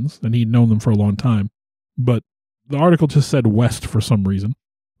cousins, and he'd known them for a long time. But the article just said West for some reason.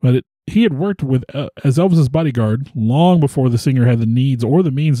 But he had worked with as Elvis' bodyguard long before the singer had the needs or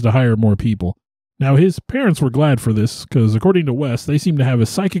the means to hire more people. Now, his parents were glad for this because, according to West, they seemed to have a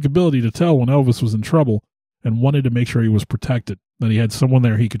psychic ability to tell when Elvis was in trouble and wanted to make sure he was protected, that he had someone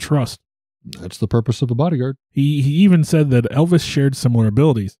there he could trust. That's the purpose of a bodyguard. He even said that Elvis shared similar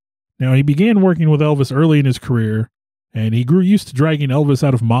abilities. Now, he began working with Elvis early in his career, and he grew used to dragging Elvis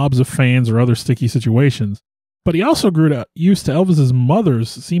out of mobs of fans or other sticky situations. But he also grew used to Elvis's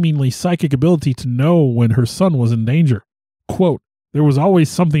mother's seemingly psychic ability to know when her son was in danger. Quote, "There was always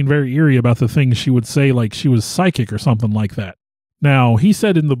something very eerie about the things she would say, like she was psychic or something like that." Now, he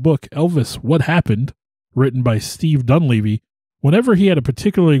said in the book Elvis, What Happened, written by Steve Dunleavy, whenever he had a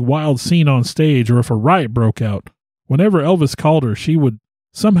particularly wild scene on stage or if a riot broke out, whenever Elvis called her, she would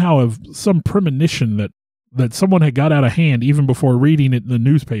somehow have some premonition that someone had got out of hand even before reading it in the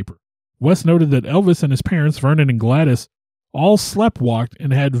newspaper. West noted that Elvis and his parents, Vernon and Gladys, all sleptwalked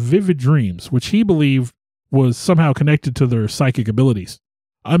and had vivid dreams, which he believed was somehow connected to their psychic abilities.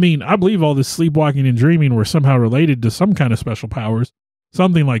 I mean, I believe all this sleepwalking and dreaming were somehow related to some kind of special powers,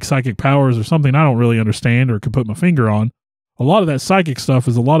 something like psychic powers or something I don't really understand or could put my finger on. A lot of that psychic stuff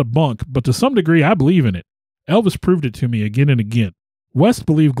is a lot of bunk, but to some degree I believe in it. Elvis proved it to me again and again. West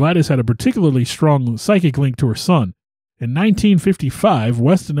believed Gladys had a particularly strong psychic link to her son. In 1955,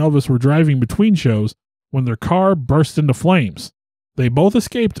 West and Elvis were driving between shows when their car burst into flames. They both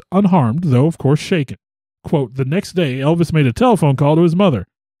escaped unharmed, though of course shaken. Quote, "The next day, Elvis made a telephone call to his mother,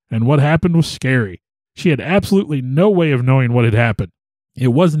 and what happened was scary. She had absolutely no way of knowing what had happened. It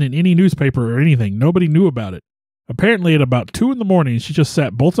wasn't in any newspaper or anything. Nobody knew about it. Apparently at about 2 a.m, she just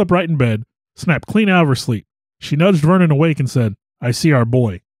sat bolt upright in bed, snapped clean out of her sleep. She nudged Vernon awake and said, 'I see our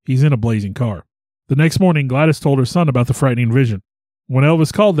boy. He's in a blazing car.' The next morning, Gladys told her son about the frightening vision. When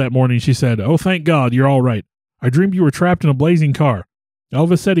Elvis called that morning, she said, 'Oh, thank God, you're all right. I dreamed you were trapped in a blazing car.'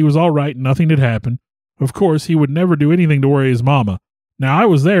 Elvis said he was all right and nothing had happened. Of course, he would never do anything to worry his mama. Now, I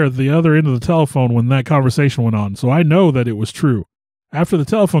was there at the other end of the telephone when that conversation went on, so I know that it was true. After the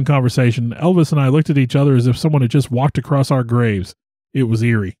telephone conversation, Elvis and I looked at each other as if someone had just walked across our graves. It was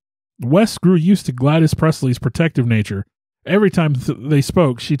eerie." West grew used to Gladys Presley's protective nature. Every time they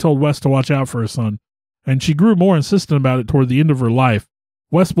spoke, she told West to watch out for her son, and she grew more insistent about it toward the end of her life.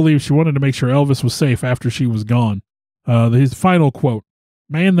 West believed she wanted to make sure Elvis was safe after she was gone. His final quote,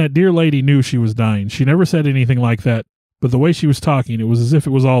 "Man, that dear lady knew she was dying. She never said anything like that, but the way she was talking, it was as if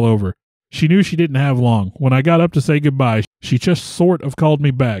it was all over. She knew she didn't have long. When I got up to say goodbye, she just sort of called me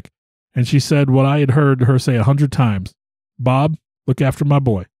back, and she said what I had heard her say 100 times. 'Bob, look after my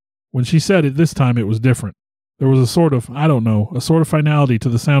boy.' When she said it this time, it was different. There was a sort of, I don't know, a sort of finality to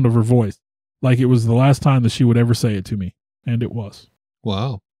the sound of her voice, like it was the last time that she would ever say it to me. And it was."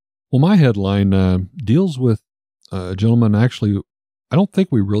 Wow. Well, my headline deals with a gentleman actually I don't think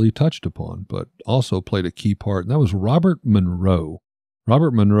we really touched upon, but also played a key part, and that was Robert Monroe.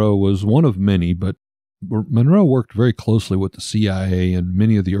 Robert Monroe was one of many, but Monroe worked very closely with the CIA and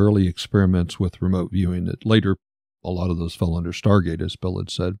many of the early experiments with remote viewing that later, a lot of those fell under Stargate, as Bill had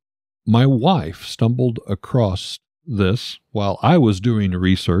said. My wife stumbled across this while I was doing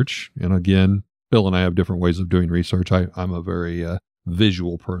research, and again, Bill and I have different ways of doing research. I'm a very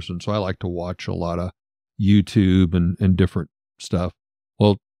visual person, so I like to watch a lot of YouTube and different stuff.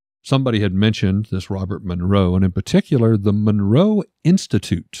 Well, somebody had mentioned this Robert Monroe, and in particular, the Monroe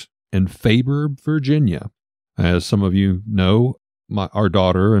Institute in Faber, Virginia. As some of you know, our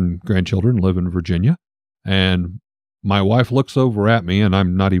daughter and grandchildren live in Virginia, and my wife looks over at me, and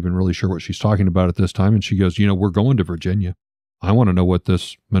I'm not even really sure what she's talking about at this time, and she goes, we're going to Virginia. I want to know what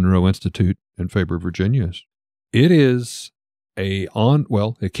this Monroe Institute in Faber, Virginia is. It is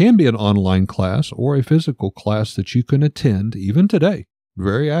it can be an online class or a physical class that you can attend even today,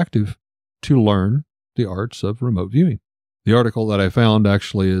 very active, to learn the arts of remote viewing. The article that I found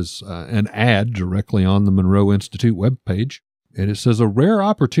actually is an ad directly on the Monroe Institute webpage, and it says, a rare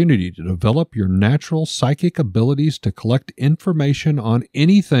opportunity to develop your natural psychic abilities to collect information on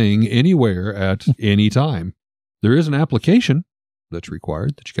anything, anywhere, at any time. There is an application that's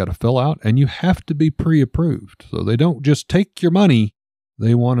required that you got to fill out, and you have to be pre-approved. So they don't just take your money.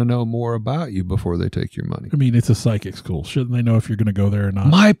 They want to know more about you before they take your money. I mean, it's a psychic school. Shouldn't they know if you're going to go there or not?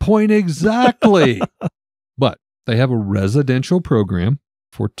 My point exactly. But they have a residential program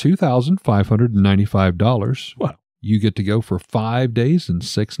for $2,595. Wow. You get to go for 5 days and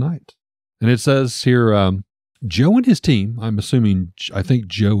 6 nights. And it says here, Joe and his team, I think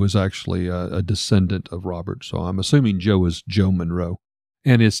Joe is actually a descendant of Robert, so I'm assuming Joe is Joe Monroe,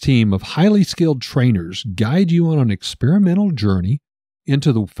 and his team of highly skilled trainers guide you on an experimental journey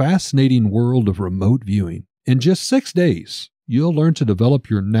into the fascinating world of remote viewing. In just 6 days, you'll learn to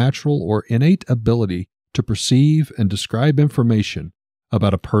develop your natural or innate ability to perceive and describe information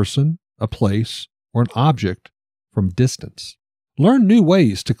about a person, a place, or an object from distance. Learn new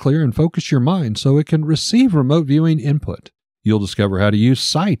ways to clear and focus your mind so it can receive remote viewing input. You'll discover how to use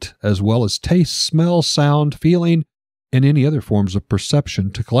sight as well as taste, smell, sound, feeling, and any other forms of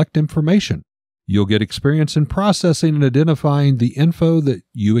perception to collect information. You'll get experience in processing and identifying the info that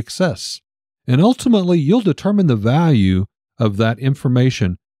you access. And ultimately, you'll determine the value of that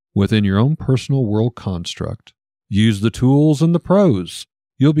information within your own personal world construct. Use the tools and the pros.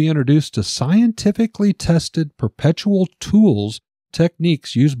 You'll be introduced to scientifically tested perpetual tools,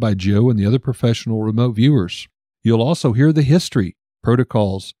 techniques used by Joe and the other professional remote viewers. You'll also hear the history,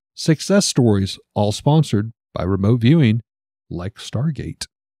 protocols, success stories, all sponsored by remote viewing like Stargate.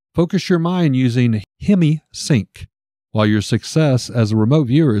 Focus your mind using HemiSync. While your success as a remote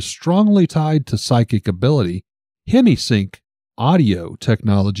viewer is strongly tied to psychic ability, HemiSync audio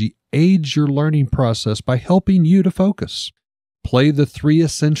technology aids your learning process by helping you to focus. Play the 3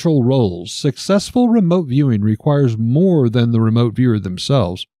 essential roles. Successful remote viewing requires more than the remote viewer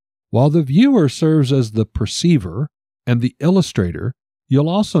themselves. While the viewer serves as the perceiver and the illustrator, you'll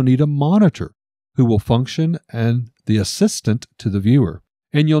also need a monitor who will function and the assistant to the viewer.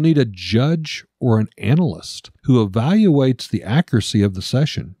 And you'll need a judge or an analyst who evaluates the accuracy of the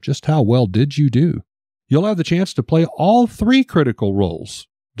session. Just how well did you do? You'll have the chance to play all 3 critical roles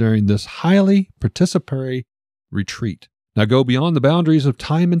during this highly participatory retreat. Now go beyond the boundaries of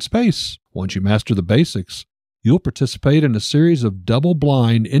time and space. Once you master the basics, you'll participate in a series of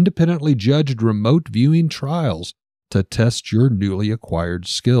double-blind, independently judged remote viewing trials to test your newly acquired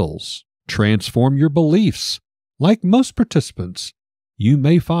skills. Transform your beliefs. Like most participants, you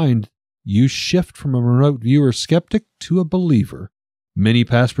may find you shift from a remote viewer skeptic to a believer. Many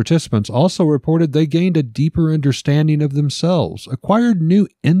past participants also reported they gained a deeper understanding of themselves, acquired new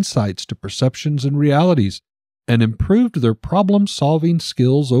insights to perceptions and realities, and improved their problem-solving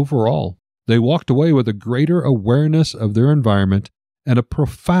skills overall. They walked away with a greater awareness of their environment and a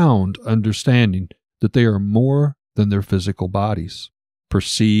profound understanding that they are more than their physical bodies.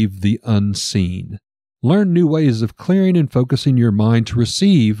 Perceive the unseen. Learn new ways of clearing and focusing your mind to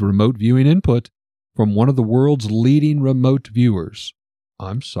receive remote viewing input from one of the world's leading remote viewers.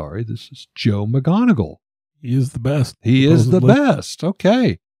 I'm sorry, this is Joe McGonigal. He is the best. He is the best.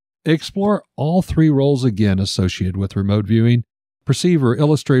 Okay. Explore all 3 roles again associated with remote viewing: perceiver,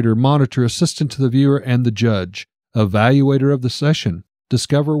 illustrator, monitor, assistant to the viewer, and the judge, evaluator of the session.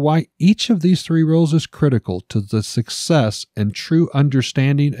 Discover why each of these 3 roles is critical to the success and true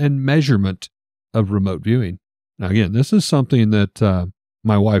understanding and measurement of remote viewing. Now, again, this is something that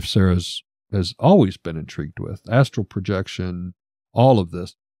my wife Sarah has always been intrigued with: astral projection, all of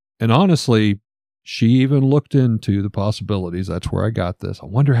this. And honestly, she even looked into the possibilities. That's where I got this. I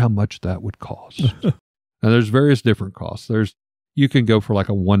wonder how much that would cost. And there's various different costs. You can go for like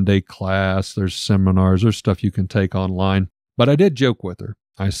a 1-day class. There's seminars. There's stuff you can take online. But I did joke with her.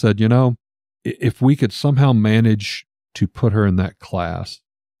 I said, if we could somehow manage to put her in that class,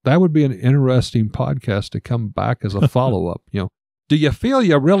 that would be an interesting podcast to come back as a follow-up. Do you feel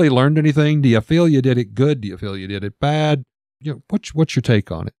you really learned anything? Do you feel you did it good? Do you feel you did it bad? What's your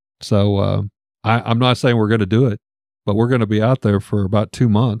take on it? So I'm not saying we're going to do it, but we're going to be out there for about 2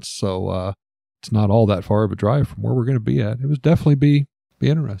 months. So it's not all that far of a drive from where we're going to be at. It would definitely be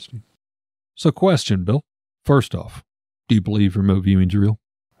interesting. So question, Bill. First off, do you believe remote viewing's real?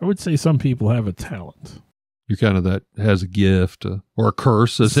 I would say some people have a talent. You're kind of that has a gift or a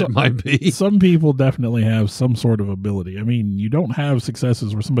curse, as it might be. Some people definitely have some sort of ability. I mean, you don't have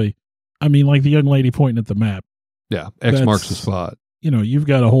successes where somebody, I mean, like the young lady pointing at the map. Yeah, X marks the spot. You know, you've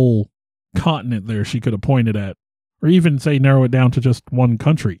got a whole continent there she could have pointed at, or even say narrow it down to just one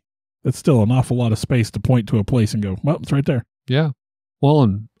country. That's still an awful lot of space to point to a place and go, well, it's right there. Yeah. Well,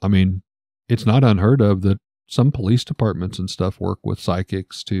 and I mean, it's not unheard of that some police departments and stuff work with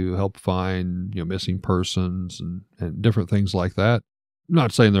psychics to help find, missing persons and different things like that. I'm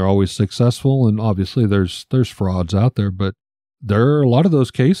not saying they're always successful, and obviously there's frauds out there, but there are a lot of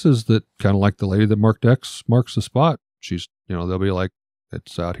those cases that kind of like the lady that marked X marks the spot. She's, they'll be like,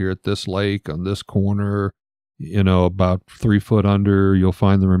 it's out here at this lake on this corner, about 3 foot under, you'll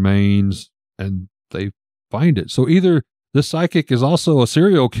find the remains, and they find it. So either this psychic is also a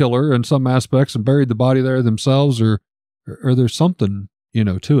serial killer in some aspects and buried the body there themselves, or there's something,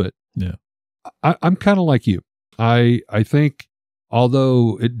 to it. Yeah. I'm kind of like you. I think,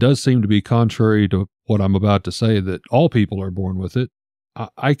 although it does seem to be contrary to what I'm about to say, that all people are born with it,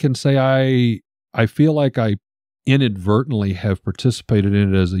 I can say I feel like I inadvertently have participated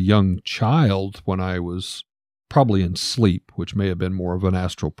in it as a young child when I was probably in sleep, which may have been more of an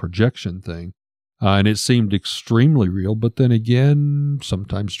astral projection thing. And it seemed extremely real, but then again,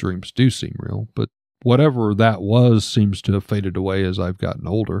 sometimes dreams do seem real. But whatever that was seems to have faded away as I've gotten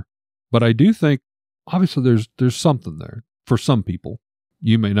older. But I do think, obviously, there's something there for some people.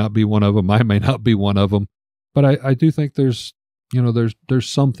 You may not be one of them. I may not be one of them. But I do think there's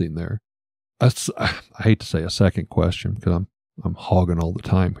something there. I hate to say a second question because I'm hogging all the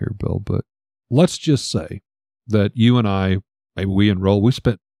time here, Bill. But let's just say that you and I, maybe we enrolled, we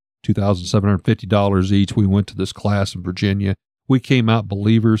spent $2,750 each. We went to this class in Virginia. We came out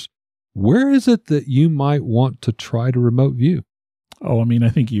believers. Where is it that you might want to try to remote view? Oh, I mean, I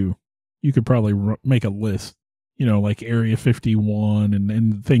think you could probably make a list, like Area 51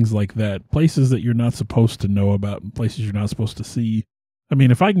 and things like that. Places that you're not supposed to know about, and places you're not supposed to see. I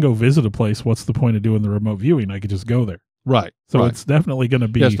mean, if I can go visit a place, what's the point of doing the remote viewing? I could just go there. Right. So right. It's definitely going to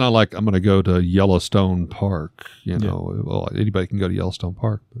be. Yeah, it's not like I'm going to go to Yellowstone Park. Well, anybody can go to Yellowstone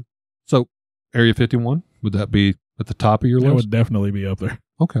Park. But. So, Area 51, would that be at the top of your list? That would definitely be up there.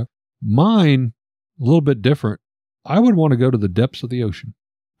 Okay. Mine, a little bit different. I would want to go to the depths of the ocean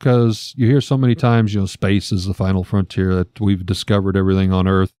because you hear so many times, space is the final frontier, that we've discovered everything on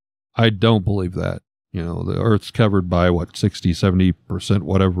Earth. I don't believe that. The Earth's covered by, 60, 70%,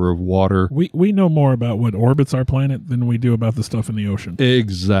 whatever, of water. We know more about what orbits our planet than we do about the stuff in the ocean.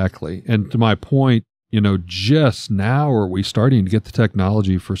 Exactly. And to my point, just now are we starting to get the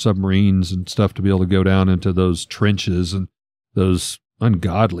technology for submarines and stuff to be able to go down into those trenches and those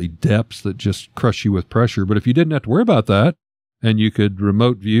ungodly depths that just crush you with pressure. But if you didn't have to worry about that and you could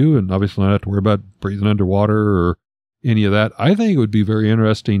remote view and obviously not have to worry about breathing underwater or any of that, I think it would be very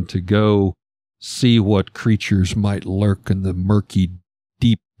interesting to go see what creatures might lurk in the murky,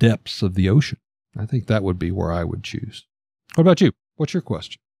 deep depths of the ocean. I think that would be where I would choose. What about you? What's your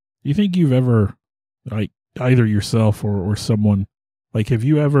question? Do you think you've ever, like, either yourself or someone, like, have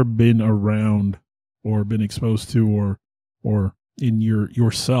you ever been around or been exposed to or in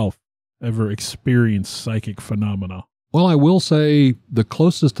yourself ever experienced psychic phenomena? Well, I will say the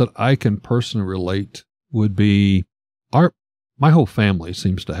closest that I can personally relate would be my whole family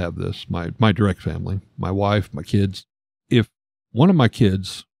seems to have this, my direct family, my wife, my kids. If one of my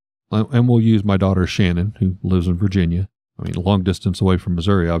kids, and we'll use my daughter Shannon, who lives in Virginia, I mean, a long distance away from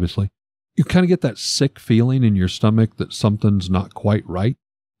Missouri, obviously, you kind of get that sick feeling in your stomach that something's not quite right.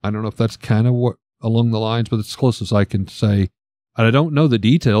 I don't know if that's kind of what along the lines, but it's as close as I can say. And I don't know the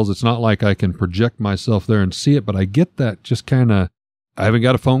details. It's not like I can project myself there and see it, but I get that just kind of, I haven't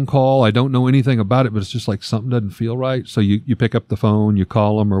got a phone call. I don't know anything about it, but it's just like something doesn't feel right. So you pick up the phone, you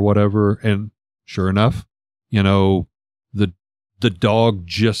call them or whatever. And sure enough, the dog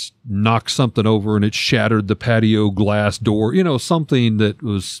just knocked something over and it shattered the patio glass door, something that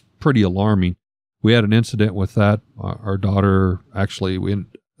was pretty alarming. We had an incident with that. Our daughter actually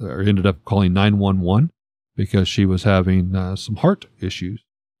ended up calling 911 because she was having some heart issues.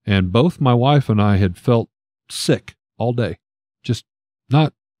 And both my wife and I had felt sick all day. Just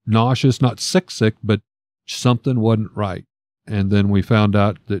not nauseous, not sick, but something wasn't right. And then we found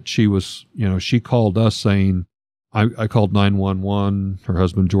out that she was, she called us saying, I called 911. Her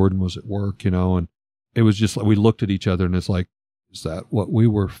husband, Jordan, was at work, and it was just like we looked at each other and it's like, is that what we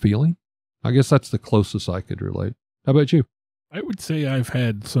were feeling? I guess that's the closest I could relate. How about you? I would say I've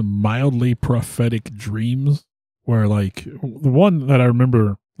had some mildly prophetic dreams where, like, the one that I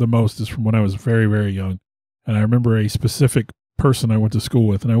remember the most is from when I was very, very young. And I remember a specific person I went to school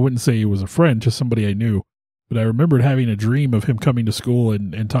with, and I wouldn't say he was a friend, just somebody I knew. But I remembered having a dream of him coming to school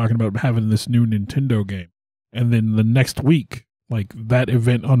and talking about having this new Nintendo game. And then the next week, like, that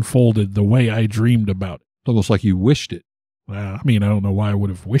event unfolded the way I dreamed about it. It's almost like you wished it. I mean, I don't know why I would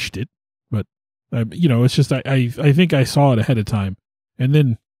have wished it, but, it's just I think I saw it ahead of time. And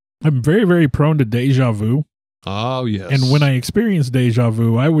then I'm very, very prone to deja vu. Oh, yes. And when I experience deja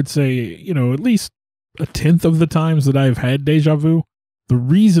vu, I would say, at least a tenth of the times that I've had deja vu, the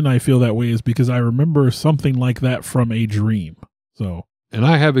reason I feel that way is because I remember something like that from a dream. So, and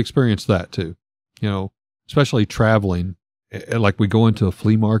I have experienced that too, especially traveling. Like we go into a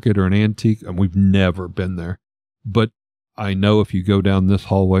flea market or an antique, and we've never been there. But I know if you go down this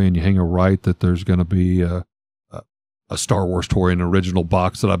hallway and you hang a right, that there's going to be a Star Wars toy in an original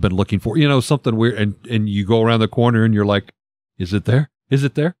box that I've been looking for, something weird. And you go around the corner and you're like, is it there? Is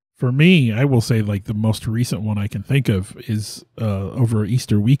it there? For me, I will say, like, the most recent one I can think of is over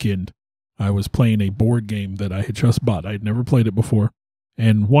Easter weekend. I was playing a board game that I had just bought. I had never played it before.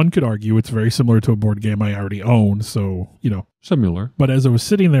 And one could argue it's very similar to a board game I already own. So, Similar. But as I was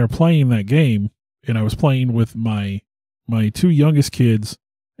sitting there playing that game, and I was playing with my two youngest kids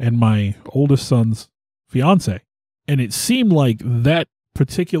and my oldest son's fiance, and it seemed like that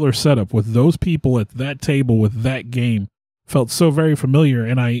particular setup with those people at that table with that game felt so very familiar,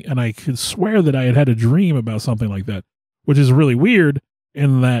 and I could swear that I had had a dream about something like that, which is really weird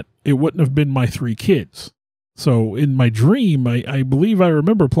in that it wouldn't have been my 3 kids. So in my dream, I believe I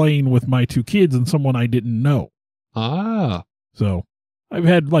remember playing with my 2 kids and someone I didn't know. Ah. So I've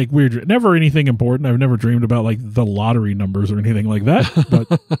had, like, weird, never anything important. I've never dreamed about, like, the lottery numbers or anything like that.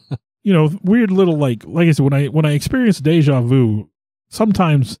 But, weird little, like I said, when I experience deja vu,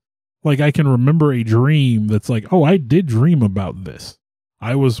 sometimes, like, I can remember a dream that's like, oh, I did dream about this.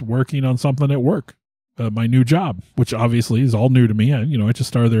 I was working on something at work, my new job, which obviously is all new to me. I just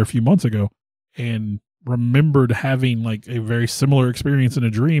started there a few months ago and remembered having, like, a very similar experience in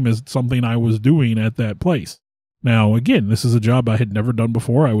a dream as something I was doing at that place. Now, again, this is a job I had never done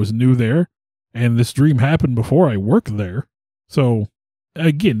before. I was new there, and this dream happened before I worked there. So,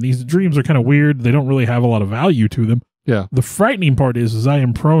 again, these dreams are kind of weird. They don't really have a lot of value to them. Yeah. The frightening part is I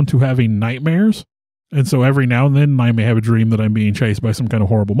am prone to having nightmares. And so every now and then I may have a dream that I'm being chased by some kind of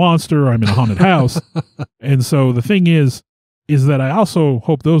horrible monster, or I'm in a haunted house. And so the thing is that I also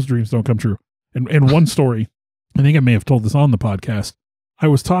hope those dreams don't come true. And one story, I think I may have told this on the podcast. I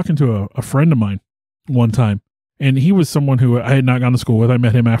was talking to a friend of mine one time, and he was someone who I had not gone to school with. I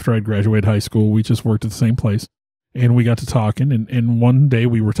met him after I'd graduated high school. We just worked at the same place, and we got to talking. And one day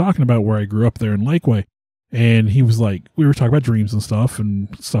we were talking about where I grew up there in Lakeway. And he was like, we were talking about dreams and stuff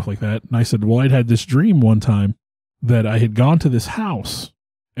like that. And I said, well, I'd had this dream one time that I had gone to this house,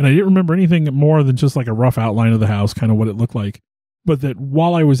 and I didn't remember anything more than just like a rough outline of the house, kind of what it looked like. But that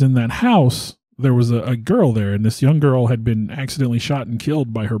while I was in that house, there was a girl there, and this young girl had been accidentally shot and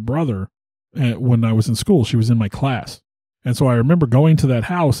killed by her brother when I was in school. She was in my class. And so I remember going to that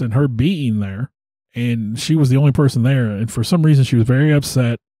house and her being there, and she was the only person there. And for some reason, she was very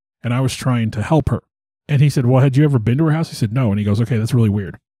upset, and I was trying to help her. And he said, well, had you ever been to her house? He said, no. And he goes, okay, that's really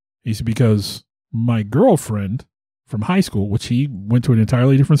weird. He said, because my girlfriend from high school, which he went to an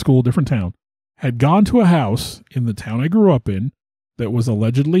entirely different school, different town, had gone to a house in the town I grew up in that was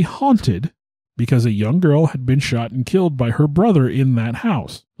allegedly haunted because a young girl had been shot and killed by her brother in that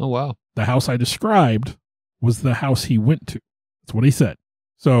house. Oh, wow. The house I described was the house he went to. That's what he said.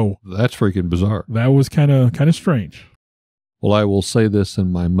 So that's freaking bizarre. That was kind of strange. Well, I will say this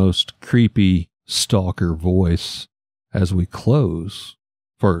in my most creepy stalker voice as we close.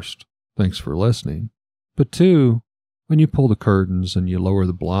 First, thanks for listening. But 2, when you pull the curtains and you lower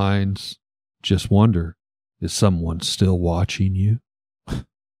the blinds, just wonder, is someone still watching you?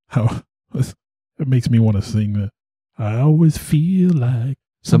 How it makes me want to sing that. I always feel like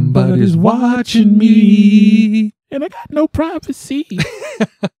somebody's watching me, and I got no privacy.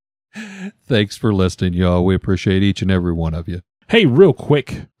 Thanks for listening, y'all. We appreciate each and every one of you. Hey, real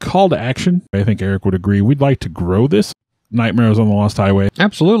quick, call to action. I think Eric would agree. We'd like to grow this. Nightmares on the Lost Highway.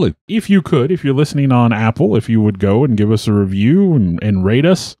 Absolutely. If you could, if you're listening on Apple, if you would go and give us a review and rate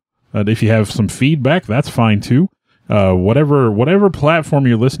us. If you have some feedback, that's fine too. Whatever platform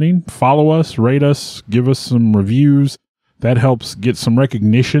you're listening, follow us, rate us, give us some reviews. That helps get some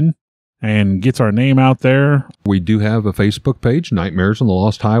recognition and gets our name out there. We do have a Facebook page, Nightmares on the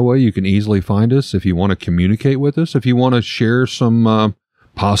Lost Highway. You can easily find us if you want to communicate with us. If you want to share some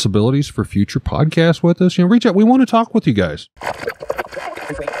possibilities for future podcasts with us, reach out. We want to talk with you guys.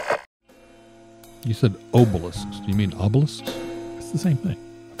 You said obelisks. Do you mean obelisks? It's the same thing.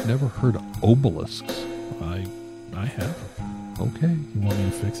 I've never heard of obelisks. I have. Okay. You want me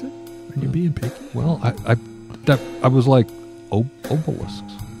to fix it? Are you being picky? Well, I was like,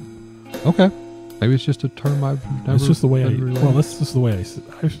 obelisks. Okay. Maybe it's just a term I've never. It's just the way that's just the way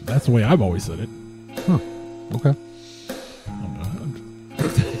that's the way I've always said it. Huh. Okay.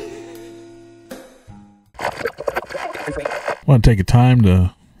 I want to take a time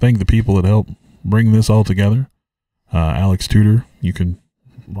to thank the people that helped bring this all together. Alex Tudor, you can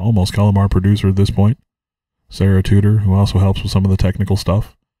almost call him our producer at this point. Sarah Tudor, who also helps with some of the technical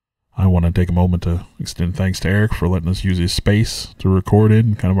stuff. I want to take a moment to extend thanks to Eric for letting us use his space to record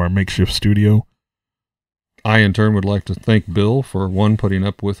in, kind of our makeshift studio. I, in turn, would like to thank Bill for, one, putting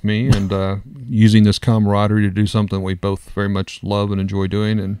up with me and using this camaraderie to do something we both very much love and enjoy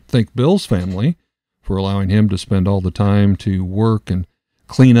doing, and thank Bill's family for allowing him to spend all the time to work and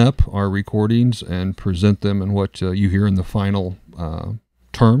clean up our recordings and present them in what you hear in the final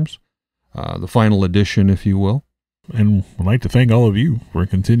terms, the final edition, if you will. And I'd like to thank all of you for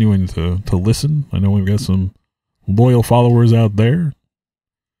continuing to listen. I know we've got some loyal followers out there.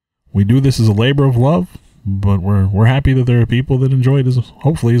 We do this as a labor of love, but we're happy that there are people that enjoy it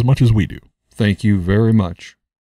hopefully as much as we do. Thank you very much.